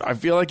 I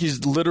feel like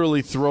he's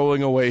literally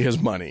throwing away his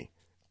money.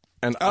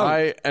 And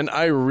I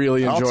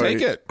really enjoy I'll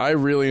take it. I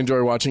really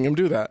enjoy watching him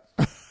do that.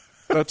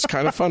 That's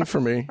kind of fun for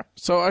me.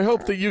 So I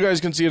hope that you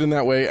guys can see it in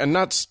that way and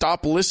not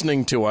stop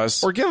listening to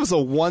us. Or give us a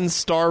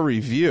 1-star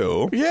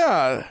review.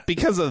 Yeah.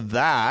 Because of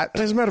that.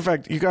 As a matter of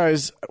fact, you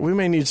guys, we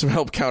may need some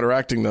help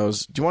counteracting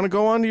those. Do you want to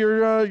go on to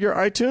your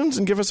iTunes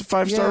and give us a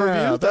 5-star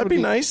review? That'd be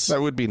nice.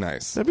 That would be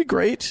nice. That'd be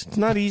great. It's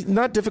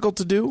not difficult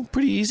to do.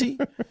 Pretty easy.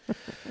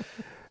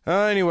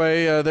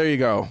 Anyway, there you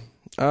go.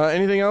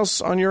 Anything else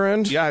on your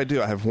end? Yeah, I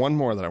do. I have one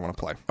more that I want to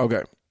play.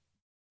 Okay.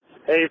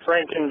 Hey,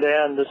 Frank and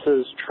Dan, this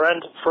is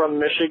Trent from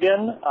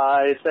Michigan.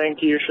 I think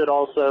you should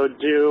also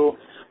do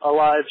a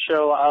live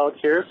show out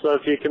here, so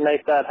if you can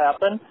make that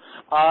happen.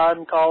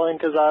 I'm calling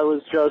because I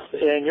was just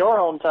in your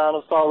hometown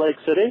of Salt Lake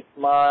City.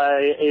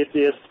 My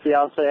atheist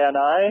fiance and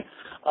I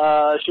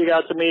She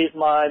got to meet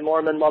my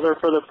Mormon mother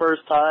for the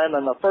first time,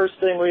 and the first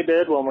thing we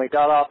did when we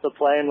got off the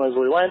plane was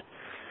we went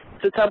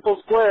to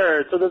Temple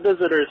Square, to the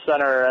Visitor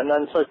Center, and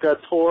then took a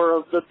tour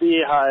of the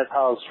Beehive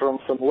House from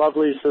some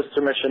lovely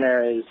sister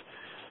missionaries.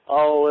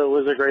 Oh, it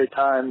was a great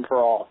time for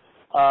all.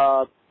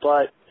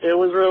 But it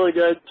was really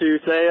good to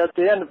say at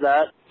the end of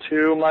that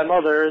to my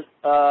mother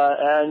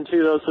and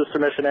to those sister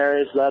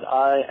missionaries that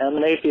I am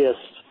an atheist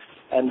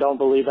and don't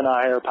believe in a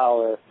higher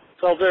power.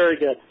 Felt very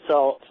good.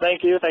 So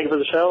thank you for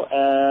the show,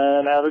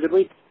 and have a good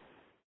week.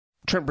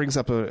 Trent brings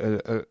up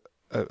an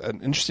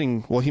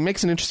interesting, well, he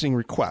makes an interesting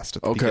request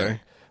at the beginning,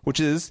 which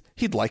is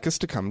he'd like us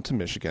to come to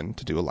Michigan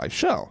to do a live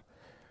show.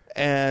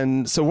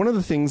 And so one of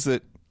the things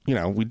that,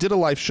 we did a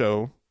live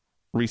show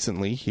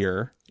recently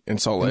here in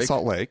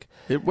Salt Lake.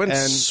 It went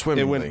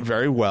swimmingly. It went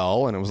very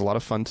well, and it was a lot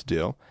of fun to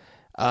do.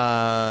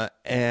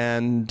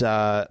 And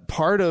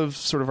part of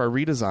sort of our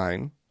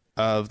redesign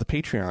of the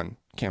Patreon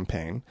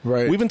campaign,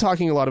 right? We've been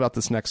talking a lot about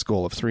this next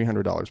goal of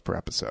 $300 per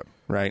episode,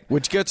 right?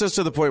 Which gets us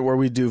to the point where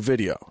we do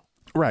video.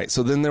 Right.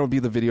 So then there will be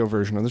the video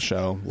version of the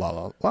show,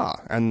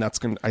 and that's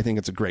I think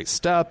it's a great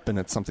step, and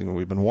it's something that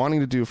we've been wanting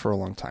to do for a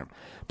long time.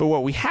 But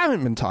what we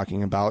haven't been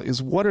talking about is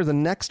what are the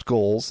next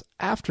goals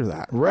after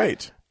that.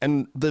 Right.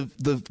 And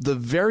the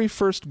very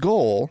first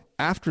goal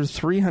after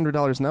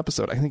 $300 an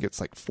episode, I think it's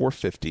like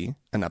 $450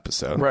 an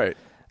episode. Right.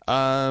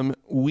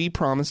 We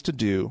promised to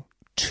do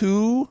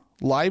 2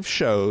 live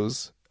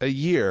shows a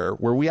year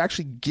where we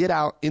actually get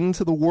out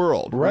into the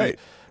world. Right.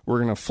 We're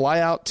going to fly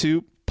out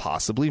to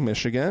possibly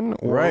Michigan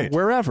or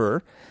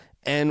wherever,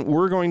 and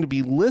we're going to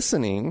be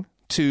listening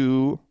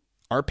to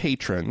our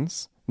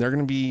patrons. They're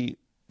going to be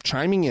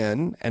chiming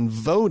in and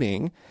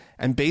voting,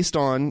 and based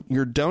on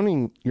your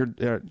donating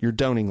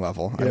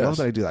level. Yes. I love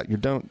that I do that.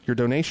 Your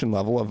donation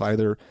level of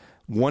either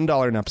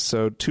 $1 an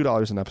episode,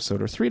 $2 an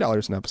episode, or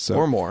 $3 an episode,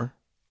 or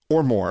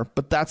more.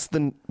 But that's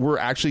we're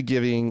actually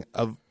giving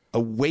a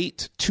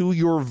weight to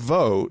your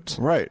vote,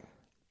 right,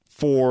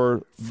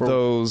 for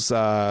those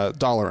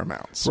dollar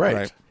amounts,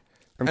 right?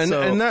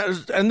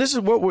 And this is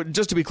what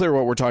just to be clear,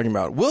 what we're talking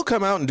about. We'll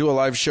come out and do a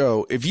live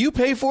show. If you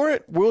pay for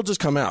it, we'll just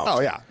come out.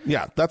 Oh yeah.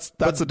 That's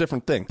a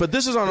different thing. But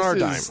this is on our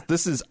dime.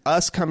 This is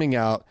us coming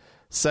out,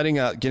 setting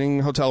up,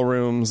 getting hotel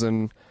rooms,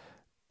 and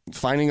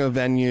finding a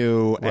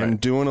venue and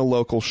doing a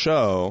local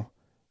show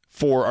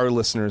for our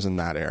listeners in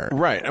that area.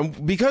 Right.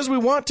 And because we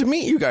want to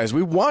meet you guys,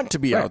 we want to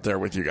be out there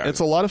with you guys.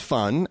 It's a lot of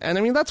fun. And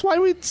I mean, that's why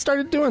we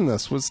started doing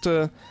this, was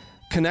to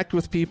connect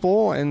with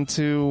people and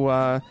to,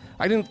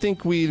 I didn't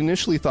think we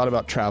initially thought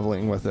about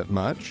traveling with it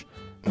much.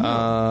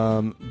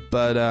 But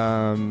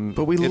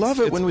we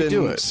love it when we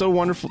do it. So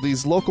wonderful.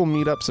 These local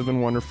meetups have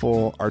been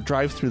wonderful. Our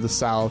drive through the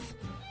South,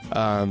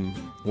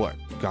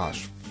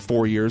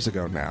 4 years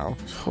ago now,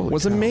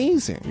 was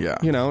amazing. Yeah.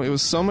 It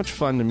was so much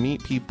fun to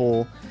meet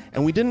people.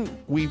 And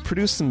we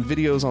produced some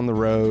videos on the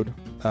road,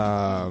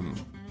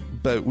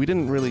 but we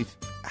didn't really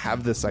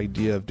have this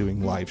idea of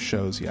doing live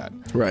shows yet.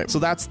 Right. So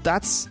that's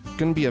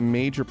going to be a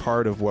major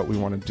part of what we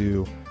want to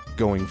do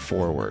going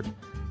forward.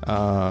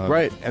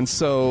 Right. And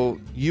so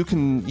you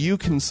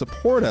can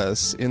support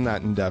us in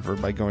that endeavor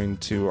by going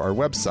to our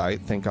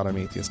website,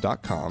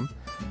 thankgodimatheist.com,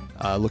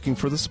 looking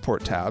for the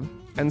support tab,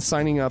 and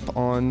signing up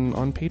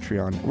on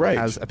Patreon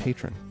as a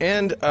patron.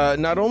 And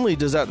not only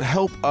does that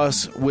help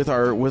us with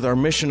our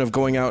mission of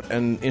going out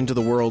and into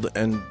the world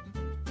and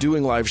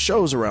doing live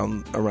shows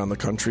around the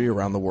country,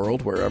 around the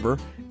world, wherever,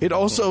 it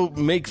also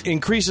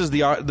increases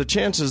the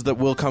chances that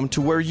we'll come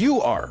to where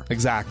you are.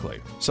 Exactly.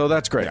 So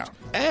that's great. Yeah.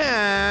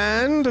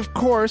 And of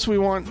course, we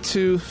want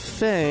to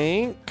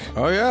thank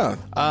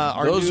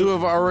those who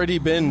have already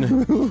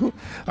been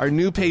our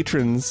new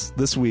patrons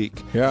this week.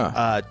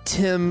 Yeah.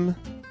 Tim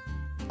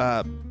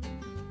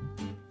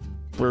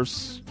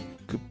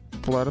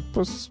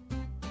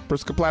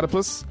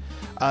Burskaplatypus,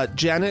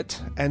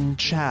 Janet, and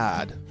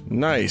Chad.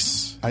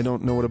 Nice. I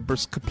don't know what a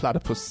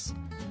Burskaplatypus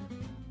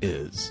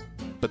is,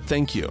 but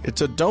thank you.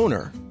 It's a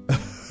donor.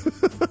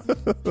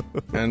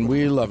 And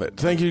we love it.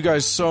 Thank you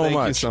guys so much.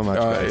 Thank you so much,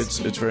 guys.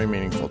 It's very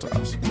meaningful to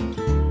us.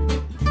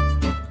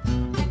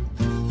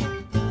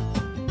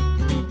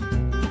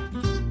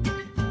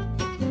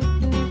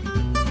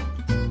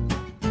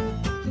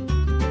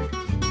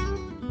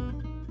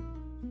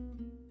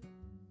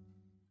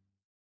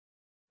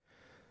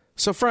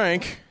 So,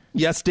 Frank.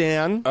 Yes,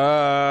 Dan?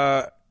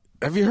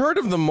 Have you heard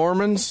of the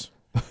Mormons?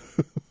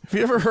 Have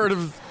you ever heard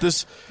of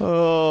this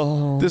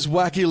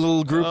wacky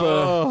little group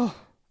of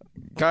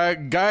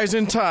guys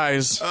in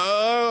ties?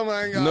 Oh,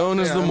 my God. Known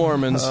as the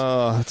Mormons.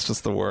 Oh, it's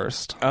just the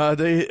worst.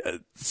 They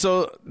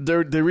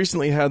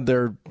recently had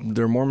their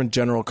Mormon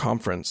General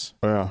Conference.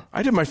 Yeah.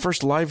 I did my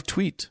first live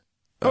tweet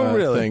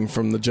thing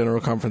from the General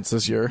Conference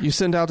this year. You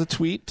send out a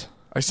tweet?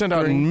 I sent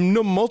out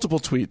multiple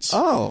tweets.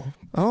 Oh,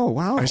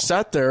 wow. I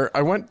sat there.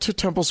 I went to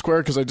Temple Square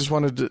because I just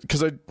wanted to,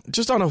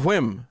 just on a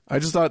whim, I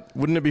just thought,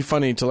 wouldn't it be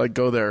funny to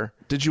go there?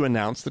 Did you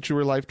announce that you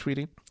were live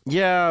tweeting?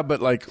 Yeah,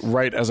 but like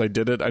right as I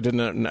did it, I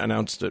didn't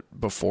announce it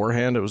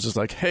beforehand. It was just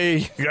like,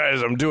 "Hey,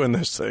 guys, I'm doing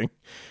this thing,"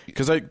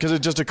 because it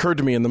just occurred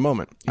to me in the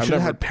moment. You should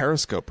have had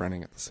Periscope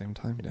running at the same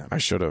time. Dan. I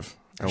should have.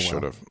 I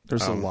should have.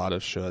 There's a lot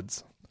of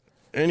shoulds.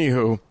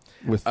 Anywho,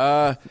 With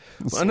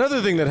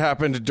another thing that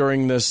happened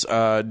during this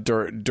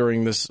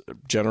during this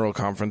general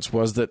conference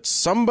was that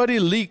somebody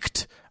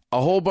leaked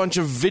a whole bunch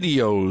of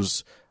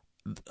videos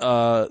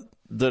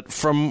that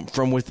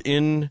from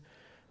within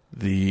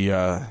the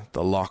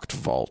locked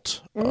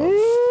vault of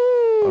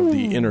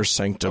the inner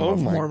sanctum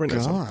of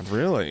Mormonism. God,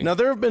 really? Now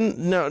there have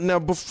been now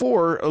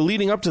before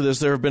leading up to this,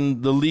 there have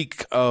been the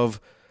leak of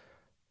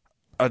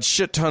a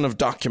shit ton of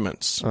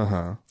documents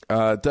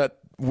that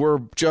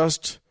were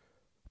just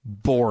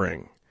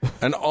boring,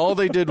 and all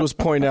they did was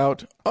point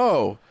out,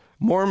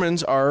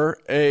 Mormons are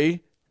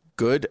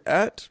good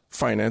at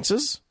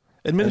finances,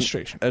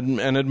 Administration. and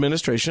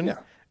administration, Yeah.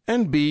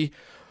 and B,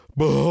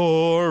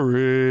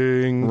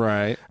 boring.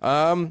 Right.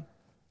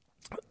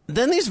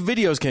 Then these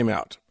videos came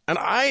out, and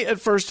I at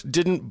first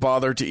didn't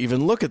bother to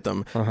even look at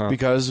them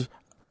because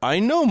I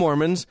know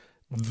Mormons,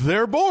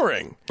 they're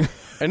boring.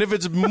 And if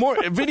it's more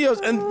videos,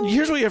 and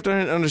here's what you have to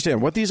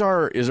understand: what these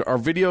are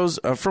videos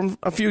from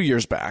a few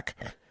years back,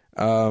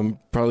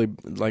 probably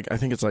like I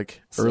think it's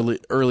like early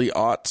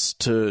aughts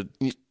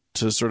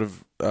to sort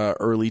of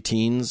early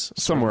teens,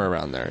 Somewhere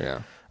around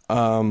there,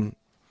 yeah.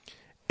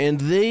 and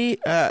they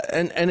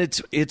and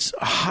it's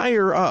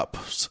higher up.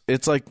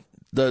 It's like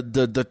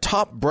the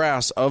top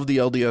brass of the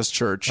LDS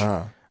Church,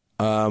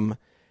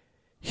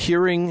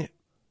 hearing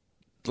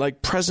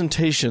like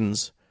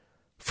presentations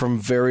from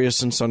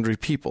various and sundry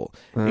people,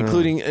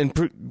 including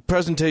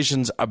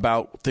presentations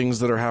about things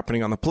that are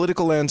happening on the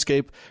political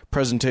landscape,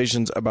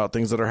 presentations about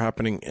things that are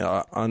happening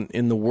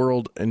in the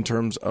world in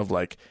terms of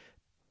like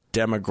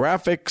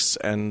demographics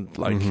and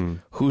like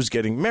who's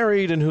getting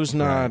married and who's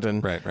not,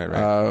 and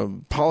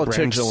politics.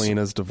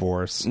 Brangelina's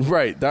divorce.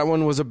 Right, that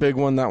one was a big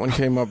one. That one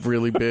came up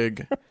really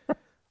big.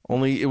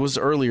 Only it was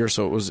earlier,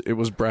 so it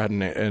was Brad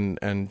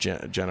and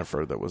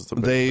Jennifer that was the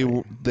big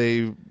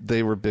thing.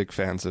 They were big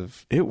fans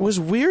of. It was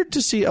weird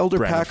to see Elder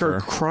Jennifer. Packer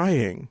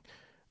crying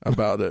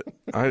about it.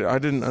 I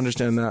didn't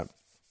understand that.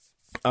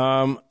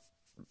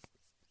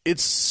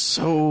 It's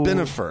so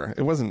Benifer.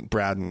 It wasn't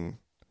Brad and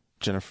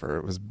Jennifer.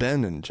 It was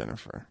Ben and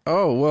Jennifer.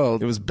 Oh well,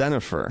 It was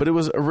Benifer. but it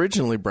was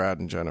originally Brad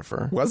and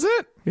Jennifer. was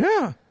it?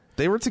 Yeah,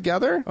 They were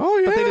together?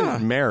 Oh, But they yeah.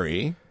 didn't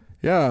marry.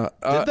 yeah.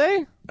 Did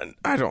they?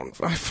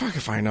 Fuck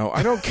if I know.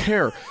 I don't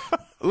care.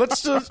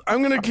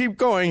 I'm going to keep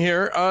going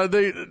here.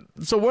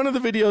 So one of the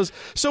videos.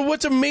 So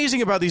what's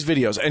amazing about these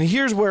videos, and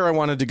here's where I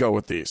wanted to go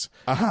with these.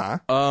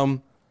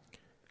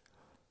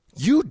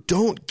 You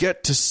don't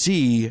get to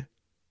see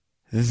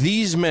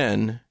these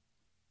men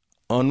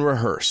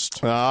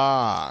unrehearsed.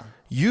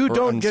 You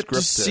don't get to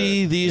unscripted.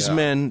 see these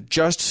men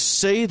just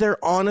say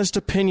their honest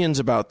opinions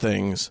about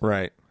things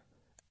Right.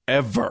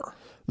 ever.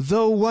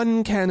 Though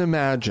one can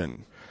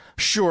imagine.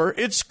 Sure,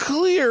 it's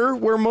clear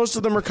where most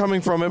of them are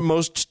coming from at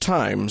most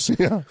times.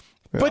 Yeah.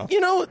 But,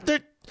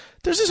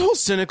 there's this whole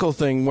cynical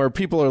thing where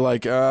people are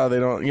like, they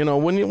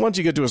don't, once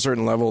you get to a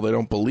certain level, they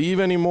don't believe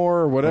anymore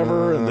or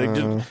whatever. And they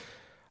just,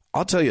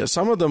 I'll tell you,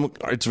 some of them,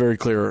 it's very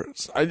clear.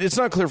 It's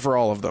not clear for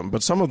all of them,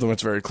 but some of them,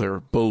 it's very clear,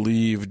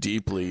 believe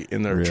deeply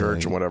in their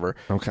church and whatever.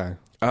 Okay.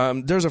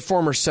 There's a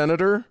former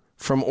senator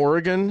from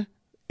Oregon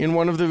in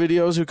one of the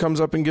videos who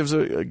comes up and gives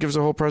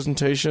a whole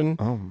presentation.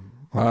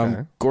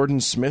 Okay. Gordon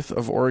Smith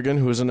of Oregon,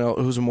 who's a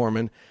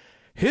Mormon.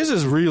 His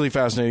is really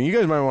fascinating. You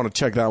guys might want to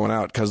check that one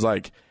out because,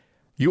 like,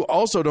 you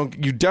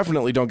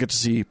definitely don't get to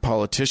see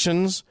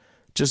politicians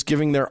just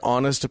giving their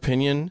honest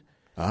opinion.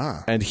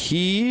 And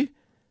he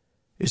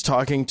is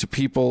talking to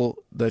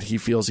people that he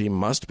feels he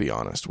must be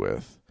honest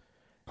with.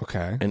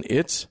 Okay. And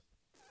it's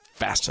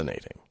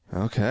fascinating.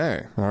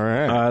 Okay. All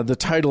right. The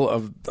title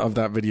of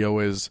that video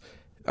is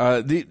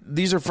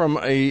these are from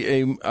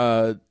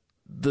the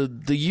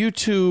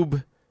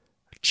YouTube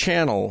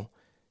channel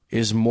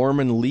is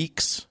Mormon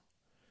Leaks.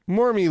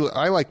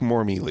 I like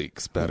Mormy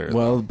Leaks better.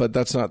 Well, but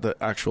that's not the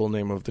actual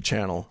name of the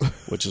channel,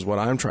 which is what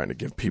I'm trying to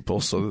give people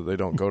so that they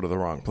don't go to the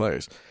wrong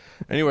place.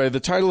 Anyway, the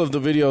title of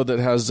the video that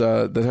has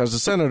a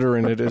senator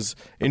in it is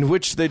in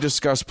which they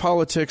discuss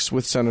politics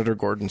with Senator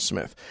Gordon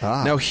Smith.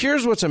 Now,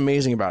 here's what's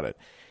amazing about it.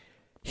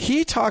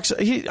 He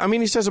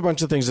says a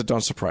bunch of things that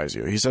don't surprise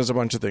you. He says a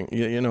bunch of things.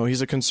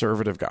 He's a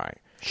conservative guy.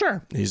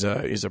 Sure. He's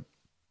a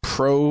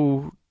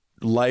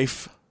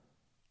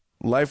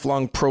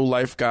lifelong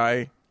pro-life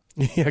guy.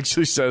 He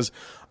actually says,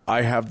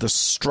 "I have the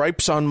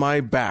stripes on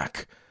my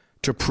back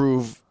to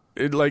prove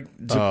it."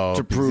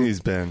 To prove he's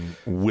been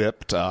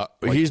whipped up.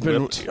 he's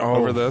been whipped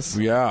over this.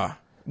 Yeah.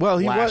 Well,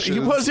 he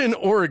was in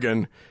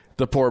Oregon,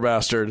 the poor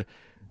bastard.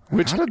 How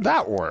did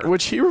that work?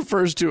 Which he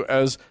refers to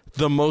as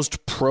the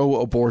most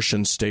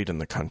pro-abortion state in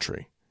the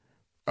country.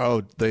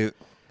 Oh, they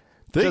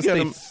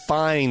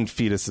find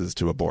fetuses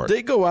to abort.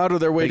 They go out of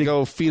their way They to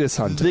go fetus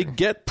hunting. They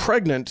get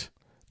pregnant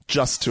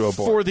just to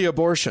abort for the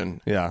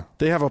abortion. Yeah.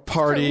 They have a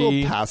party. A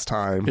little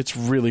pastime. It's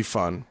really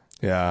fun.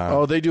 Yeah.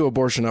 Oh, they do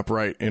abortion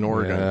upright in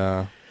Oregon.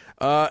 Yeah.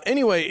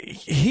 Anyway,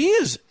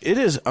 it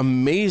is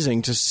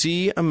amazing to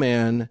see a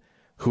man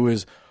who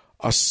is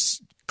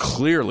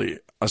clearly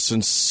a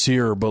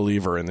sincere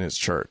believer in his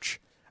church.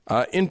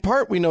 In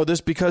part, we know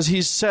this because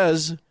he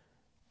says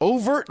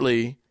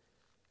overtly,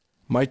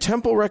 my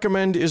temple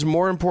recommend was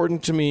more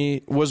important to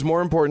me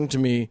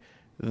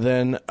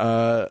than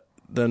the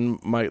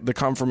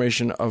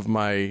confirmation of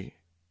my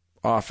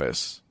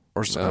office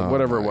or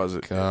whatever it was.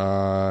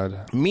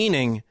 God.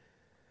 Meaning,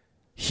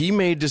 he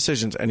made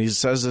decisions, and he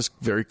says this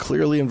very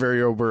clearly and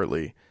very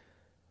overtly,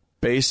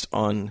 based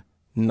on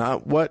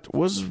not what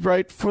was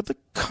right for the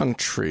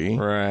country,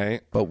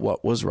 Right. but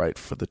what was right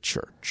for the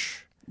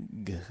church.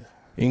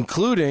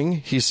 Including,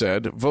 he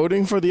said,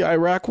 voting for the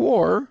Iraq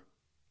War.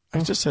 I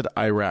just said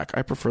Iraq.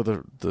 I prefer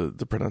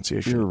the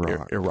pronunciation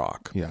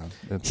Iraq. Yeah.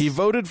 He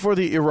voted for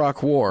the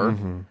Iraq War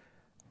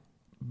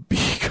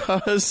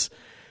because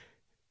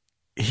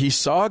he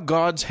saw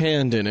God's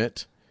hand in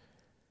it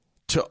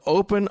to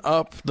open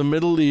up the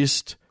Middle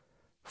East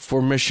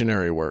for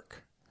missionary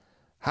work.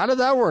 How did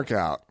that work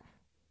out?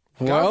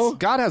 Well,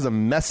 God has a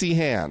messy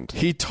hand.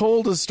 he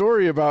told a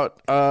story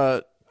about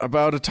a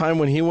time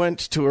when he went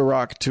to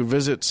Iraq to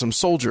visit some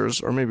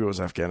soldiers, or maybe it was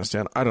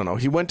Afghanistan. I don't know.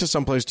 He went to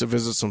some place to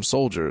visit some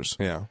soldiers.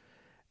 Yeah.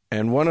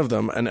 And one of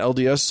them, an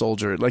LDS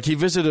soldier, like he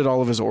visited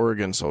all of his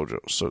Oregon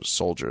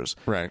soldiers.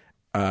 Right.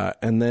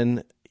 And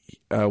then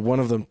one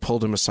of them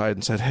pulled him aside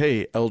and said,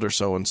 "Hey, Elder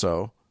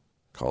so-and-so,"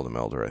 called him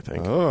Elder, I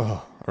think.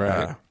 Oh,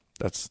 right.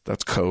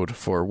 That's code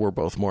for we're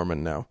both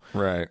Mormon now.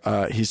 Right.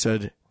 He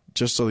said,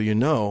 "Just so you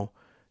know,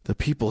 the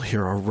people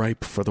here are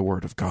ripe for the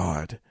word of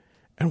God,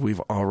 and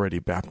we've already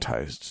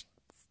baptized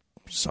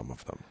some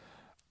of them."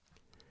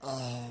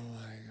 Oh,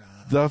 my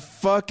God. The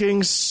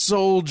fucking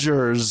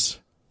soldiers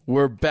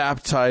were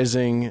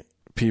baptizing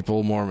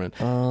people Mormon.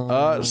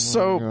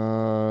 So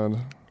God.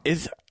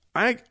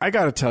 I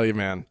got to tell you,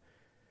 man,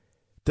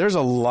 there's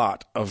a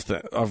lot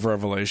of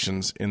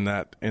revelations in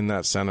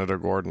that Senator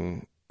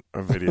Gordon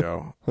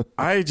video.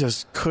 I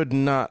just could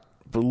not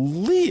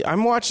believe.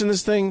 I'm watching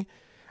this thing.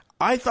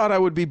 I thought I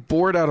would be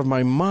bored out of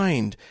my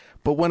mind,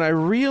 but when I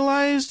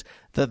realized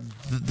that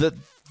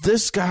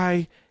this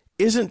guy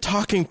isn't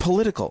talking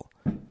political,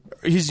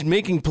 he's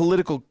making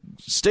political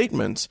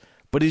statements,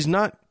 but he's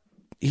not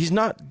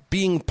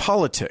being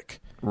politic.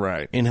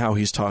 Right. In how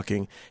he's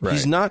talking. Right.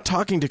 He's not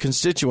talking to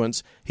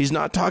constituents. He's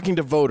not talking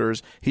to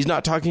voters. He's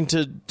not talking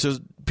to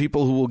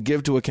people who will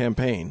give to a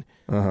campaign.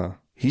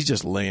 He's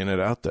just laying it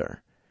out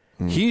there.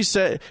 He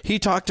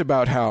talked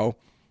about how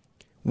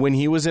when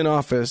he was in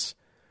office,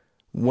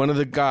 one of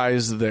the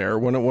guys there,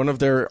 one of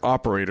their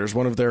operators,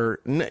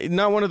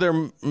 not one of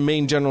their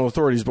main general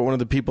authorities, but one of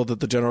the people that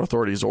the general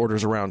authorities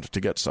orders around to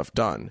get stuff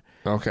done,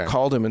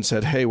 called him and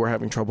said, "Hey, we're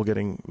having trouble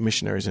getting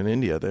missionaries in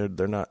India.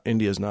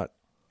 India's not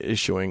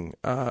issuing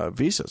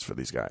visas for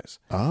these guys."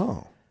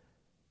 Oh.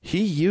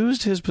 He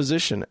used his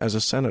position as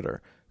a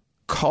senator,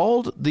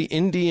 called the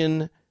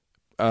Indian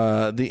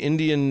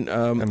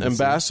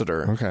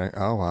ambassador Okay.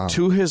 Oh, wow.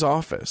 to his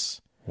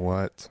office.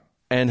 What?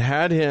 And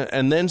had him,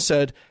 and then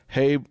said,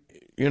 "Hey,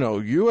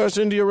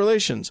 U.S.-India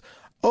relations.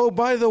 Oh,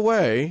 by the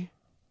way,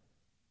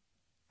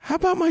 how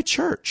about my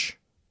church?"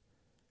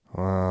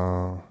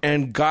 Wow.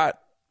 And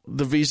got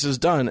the visas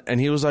done. And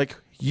he was like,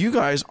 "You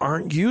guys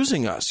aren't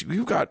using us.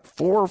 You've got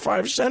 4 or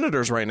 5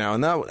 senators right now."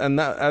 And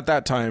that at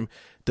that time,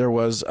 there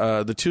was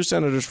the 2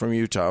 senators from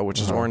Utah,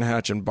 which is Orrin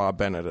Hatch and Bob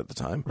Bennett at the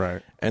time.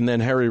 Right. And then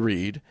Harry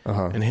Reid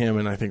and him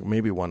and I think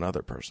maybe one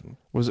other person.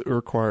 Was it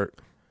Urquhart?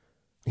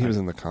 He was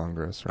in the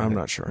Congress, right? I'm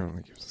not sure. I don't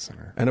think he was a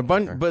senator. And a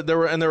bunch, but there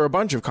were a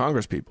bunch of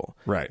Congress people.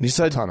 Right. And he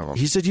said, a ton of them.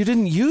 He said, "You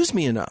didn't use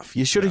me enough.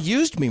 You should have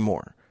used me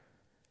more."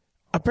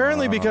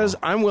 Apparently, because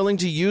I'm willing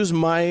to use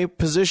my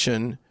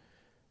position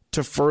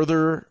to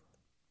further.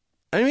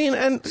 I mean,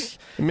 and it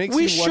makes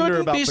we you wonder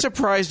shouldn't about be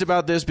surprised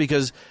about this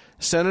because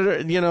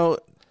Senator,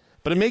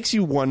 but it makes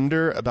you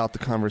wonder about the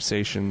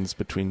conversations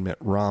between Mitt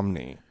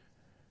Romney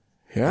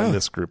yeah, and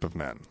this group of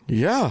men.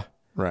 yeah.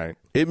 Right.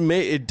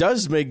 It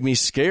does make me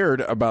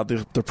scared about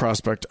the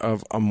prospect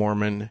of a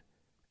Mormon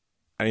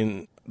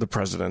in the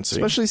presidency,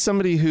 Especially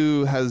somebody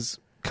who has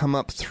come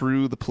up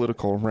through the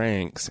political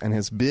ranks and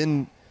has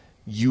been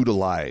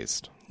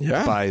utilized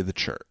by the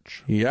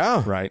church.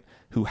 Yeah. Right?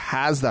 Who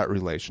has that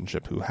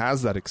relationship, who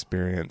has that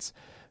experience,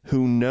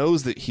 who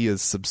knows that he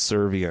is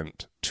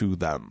subservient to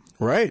them.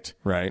 Right.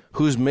 Right.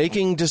 Who's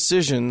making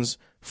decisions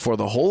for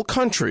the whole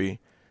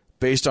country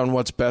based on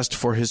what's best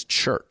for his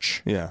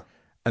church. Yeah.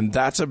 And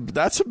that's a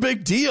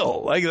big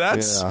deal. Like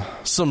that's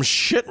some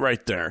shit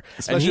right there.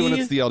 Especially when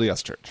it's the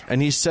LDS church. And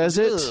he says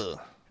it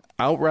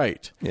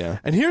outright. Yeah.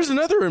 And here's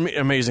another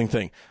amazing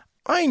thing.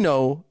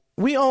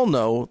 We all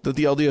know that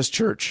the LDS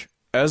church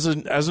as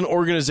an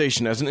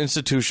organization, as an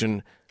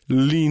institution,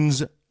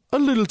 leans a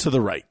little to the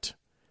right.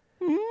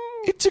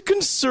 It's a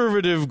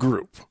conservative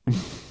group.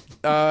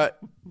 That's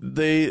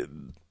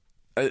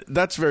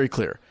very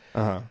clear.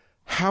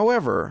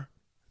 However,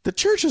 the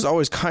church has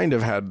always kind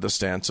of had the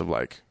stance of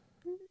like,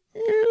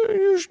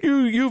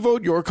 you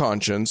vote your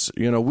conscience.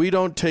 We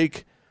don't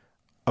take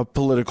a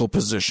political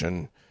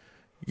position.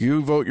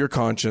 You vote your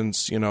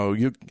conscience. You know,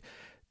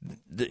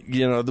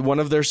 one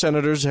of their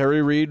senators,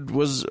 Harry Reid,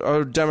 was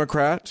a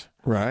Democrat.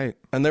 Right.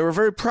 And they were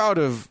very proud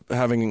of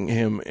having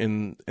him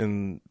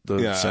in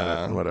the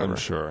Senate and whatever. I'm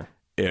sure.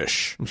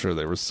 I'm sure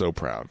they were so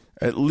proud.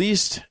 At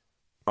least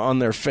on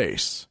their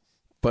face.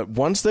 But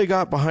once they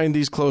got behind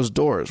these closed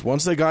doors,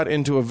 once they got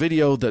into a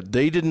video that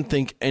they didn't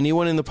think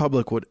anyone in the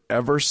public would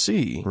ever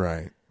see.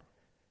 Right.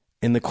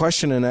 In the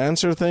question and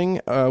answer thing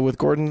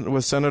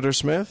with Senator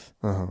Smith,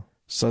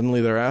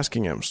 suddenly they're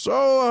asking him,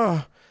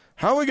 so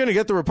how are we going to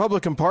get the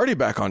Republican Party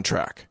back on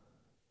track?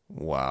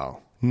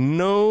 Wow.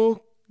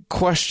 No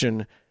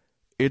question.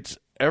 It's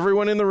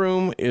everyone in the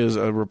room is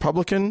a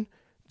Republican.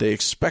 They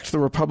expect the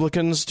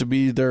Republicans to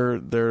be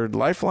their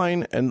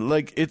lifeline, and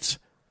like it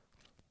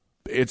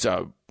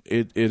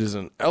is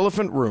an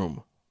elephant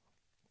room.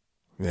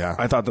 Yeah.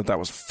 I thought that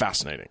was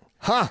fascinating.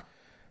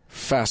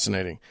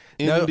 Fascinating.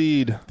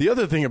 Indeed. Now, the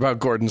other thing about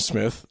Gordon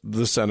Smith,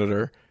 the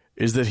senator,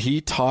 is that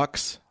he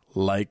talks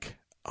like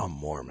a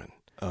Mormon.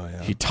 Oh,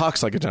 yeah. He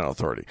talks like a general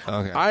authority.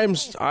 Okay.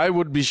 I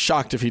would be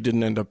shocked if he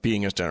didn't end up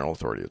being a general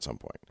authority at some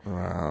point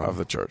of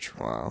the church.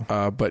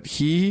 Wow. But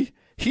he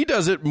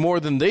does it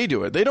more than they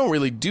do it. They don't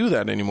really do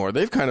that anymore.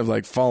 They've kind of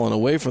like fallen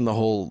away from the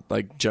whole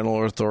like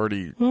general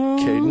authority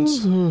cadence.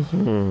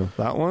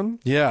 That one?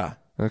 Yeah.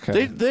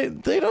 Okay.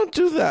 They don't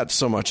do that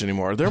so much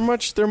anymore. They're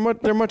much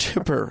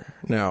hipper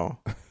now.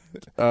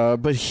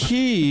 But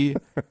he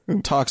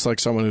talks like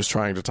someone who's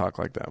trying to talk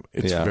like them.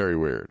 It's very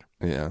weird.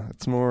 Yeah.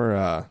 It's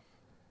more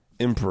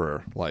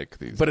emperor like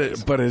these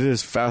days. But it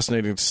is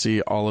fascinating to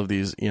see all of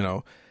these,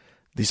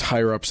 these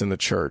higher ups in the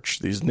church,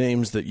 these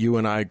names that you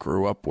and I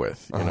grew up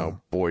with,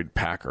 Boyd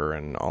Packer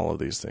and all of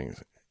these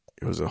things.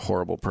 He was a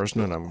horrible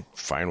person, and I'm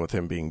fine with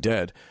him being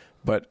dead.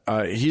 But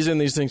he's in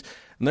these things,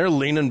 and they're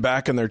leaning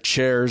back in their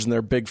chairs, and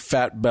their big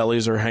fat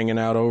bellies are hanging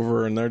out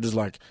over, and they're just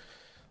like,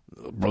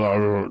 blah,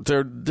 blah,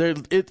 blah.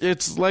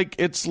 It's like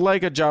a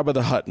Jabba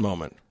the Hutt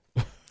moment.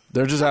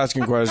 They're just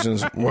asking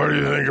questions. What do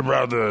you think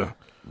about the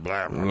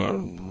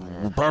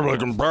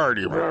Republican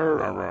Party?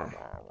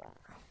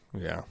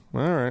 Yeah. All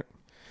right.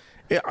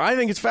 Yeah, I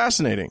think it's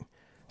fascinating.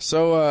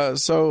 So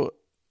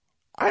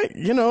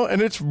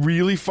and it's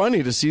really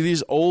funny to see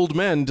these old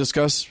men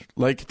discuss,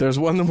 like, there's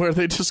one where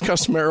they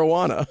discuss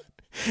marijuana,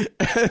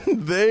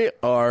 and they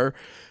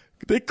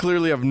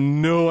clearly have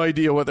no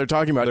idea what they're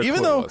talking about, They're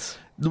even clueless.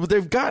 though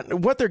they've got,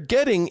 what they're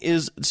getting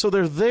is, so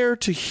they're there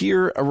to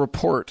hear a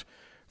report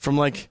from,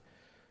 like,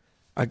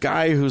 a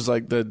guy who's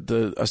like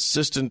the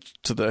assistant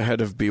to the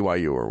head of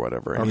BYU or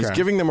whatever, and he's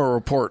giving them a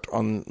report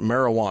on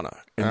marijuana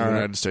in the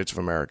United States of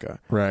America.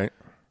 Right.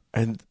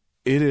 And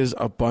it is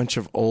a bunch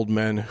of old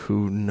men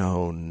who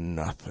know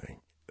nothing.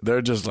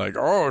 They're just like,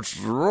 it's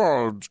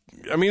wrong.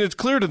 I mean, it's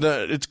clear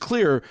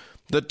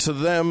that to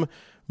them,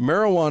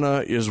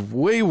 marijuana is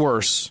way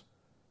worse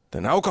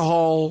than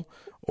alcohol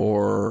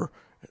or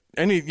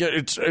any.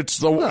 It's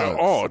the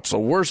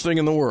worst thing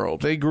in the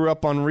world. They grew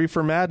up on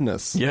reefer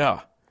madness. Yeah.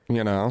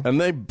 And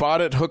they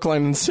bought it hook,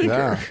 line, and sinker.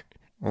 Yeah.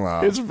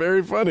 Wow. It's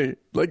very funny.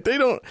 Like, they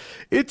don't.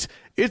 It's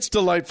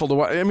delightful to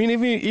watch. I mean,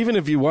 even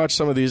if you watch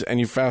some of these and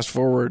you fast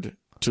forward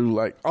to,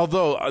 like,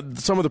 although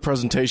some of the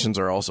presentations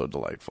are also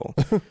delightful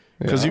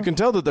because you can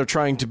tell that they're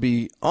trying to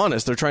be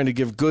honest. They're trying to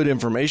give good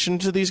information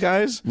to these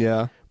guys.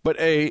 Yeah. But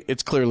A,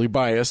 it's clearly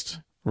biased.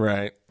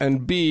 Right.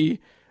 And B,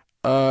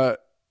 they're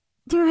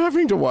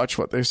having to watch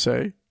what they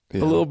say a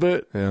little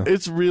bit. Yeah.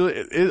 It's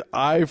really.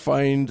 I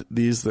find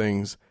these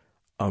things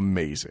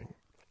amazing.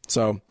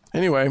 So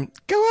anyway,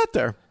 go out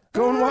there,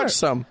 go and watch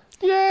some.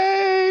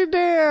 Yay,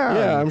 Dan!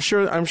 Yeah, I'm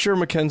sure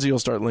Mackenzie will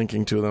start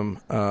linking to them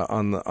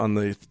on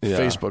the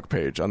Facebook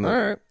page on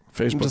the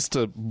Facebook. Just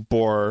to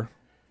bore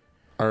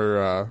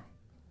our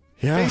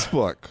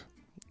Facebook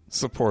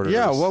supporters.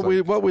 Yeah,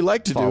 what we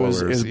like to do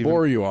is even.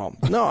 bore you all.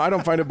 No, I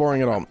don't find it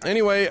boring at all.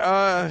 Anyway,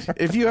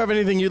 if you have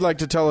anything you'd like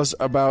to tell us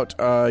about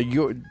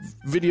your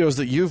videos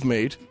that you've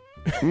made,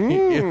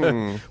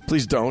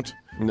 please don't.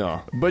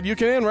 No. But you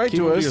can write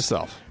Keep to it us.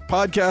 yourself.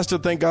 Podcast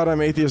at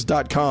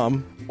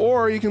thankgodimatheist.com.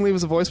 Or you can leave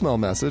us a voicemail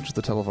message.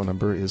 The telephone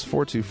number is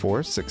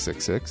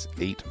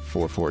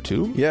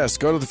 424-666-8442. Yes,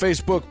 go to the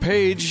Facebook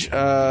page,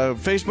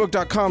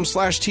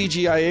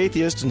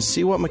 facebook.com/TGIAtheist, and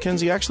see what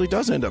Mackenzie actually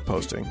does end up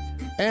posting.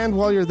 And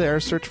while you're there,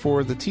 search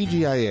for the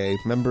TGIA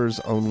Members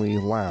Only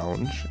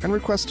Lounge and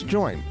request to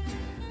join.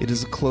 It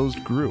is a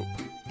closed group.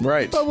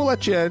 Right. But we'll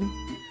let you in.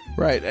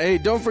 Right. Hey,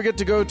 don't forget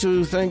to go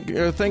to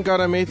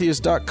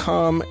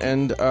thankgodimatheist.com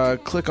and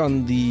click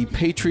on the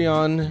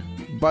Patreon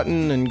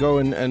button and go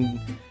and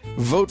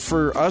vote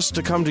for us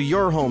to come to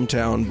your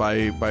hometown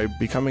by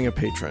becoming a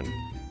patron.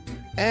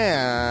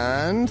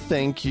 And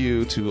thank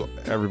you to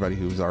everybody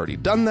who's already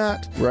done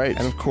that. Right.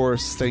 And, of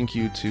course, thank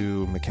you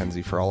to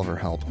Mackenzie for all of her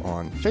help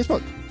on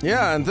Facebook.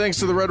 Yeah, and thanks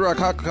to the Red Rock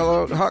Hot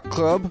Club.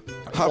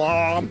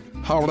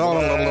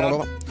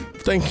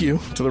 Thank you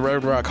to the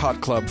Red Rock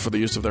Hot Club for the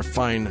use of their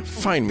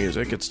fine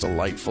music. It's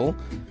delightful.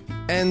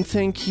 And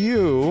thank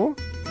you,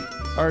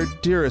 our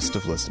dearest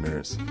of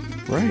listeners,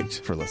 right,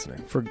 for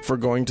listening, for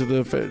going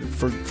to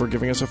for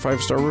giving us a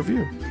 5-star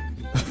review.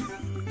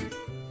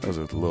 That was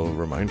a little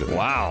reminder.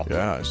 Wow.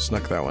 Yeah, I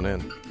snuck that one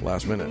in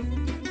last minute.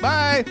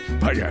 Bye.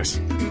 Bye, guys.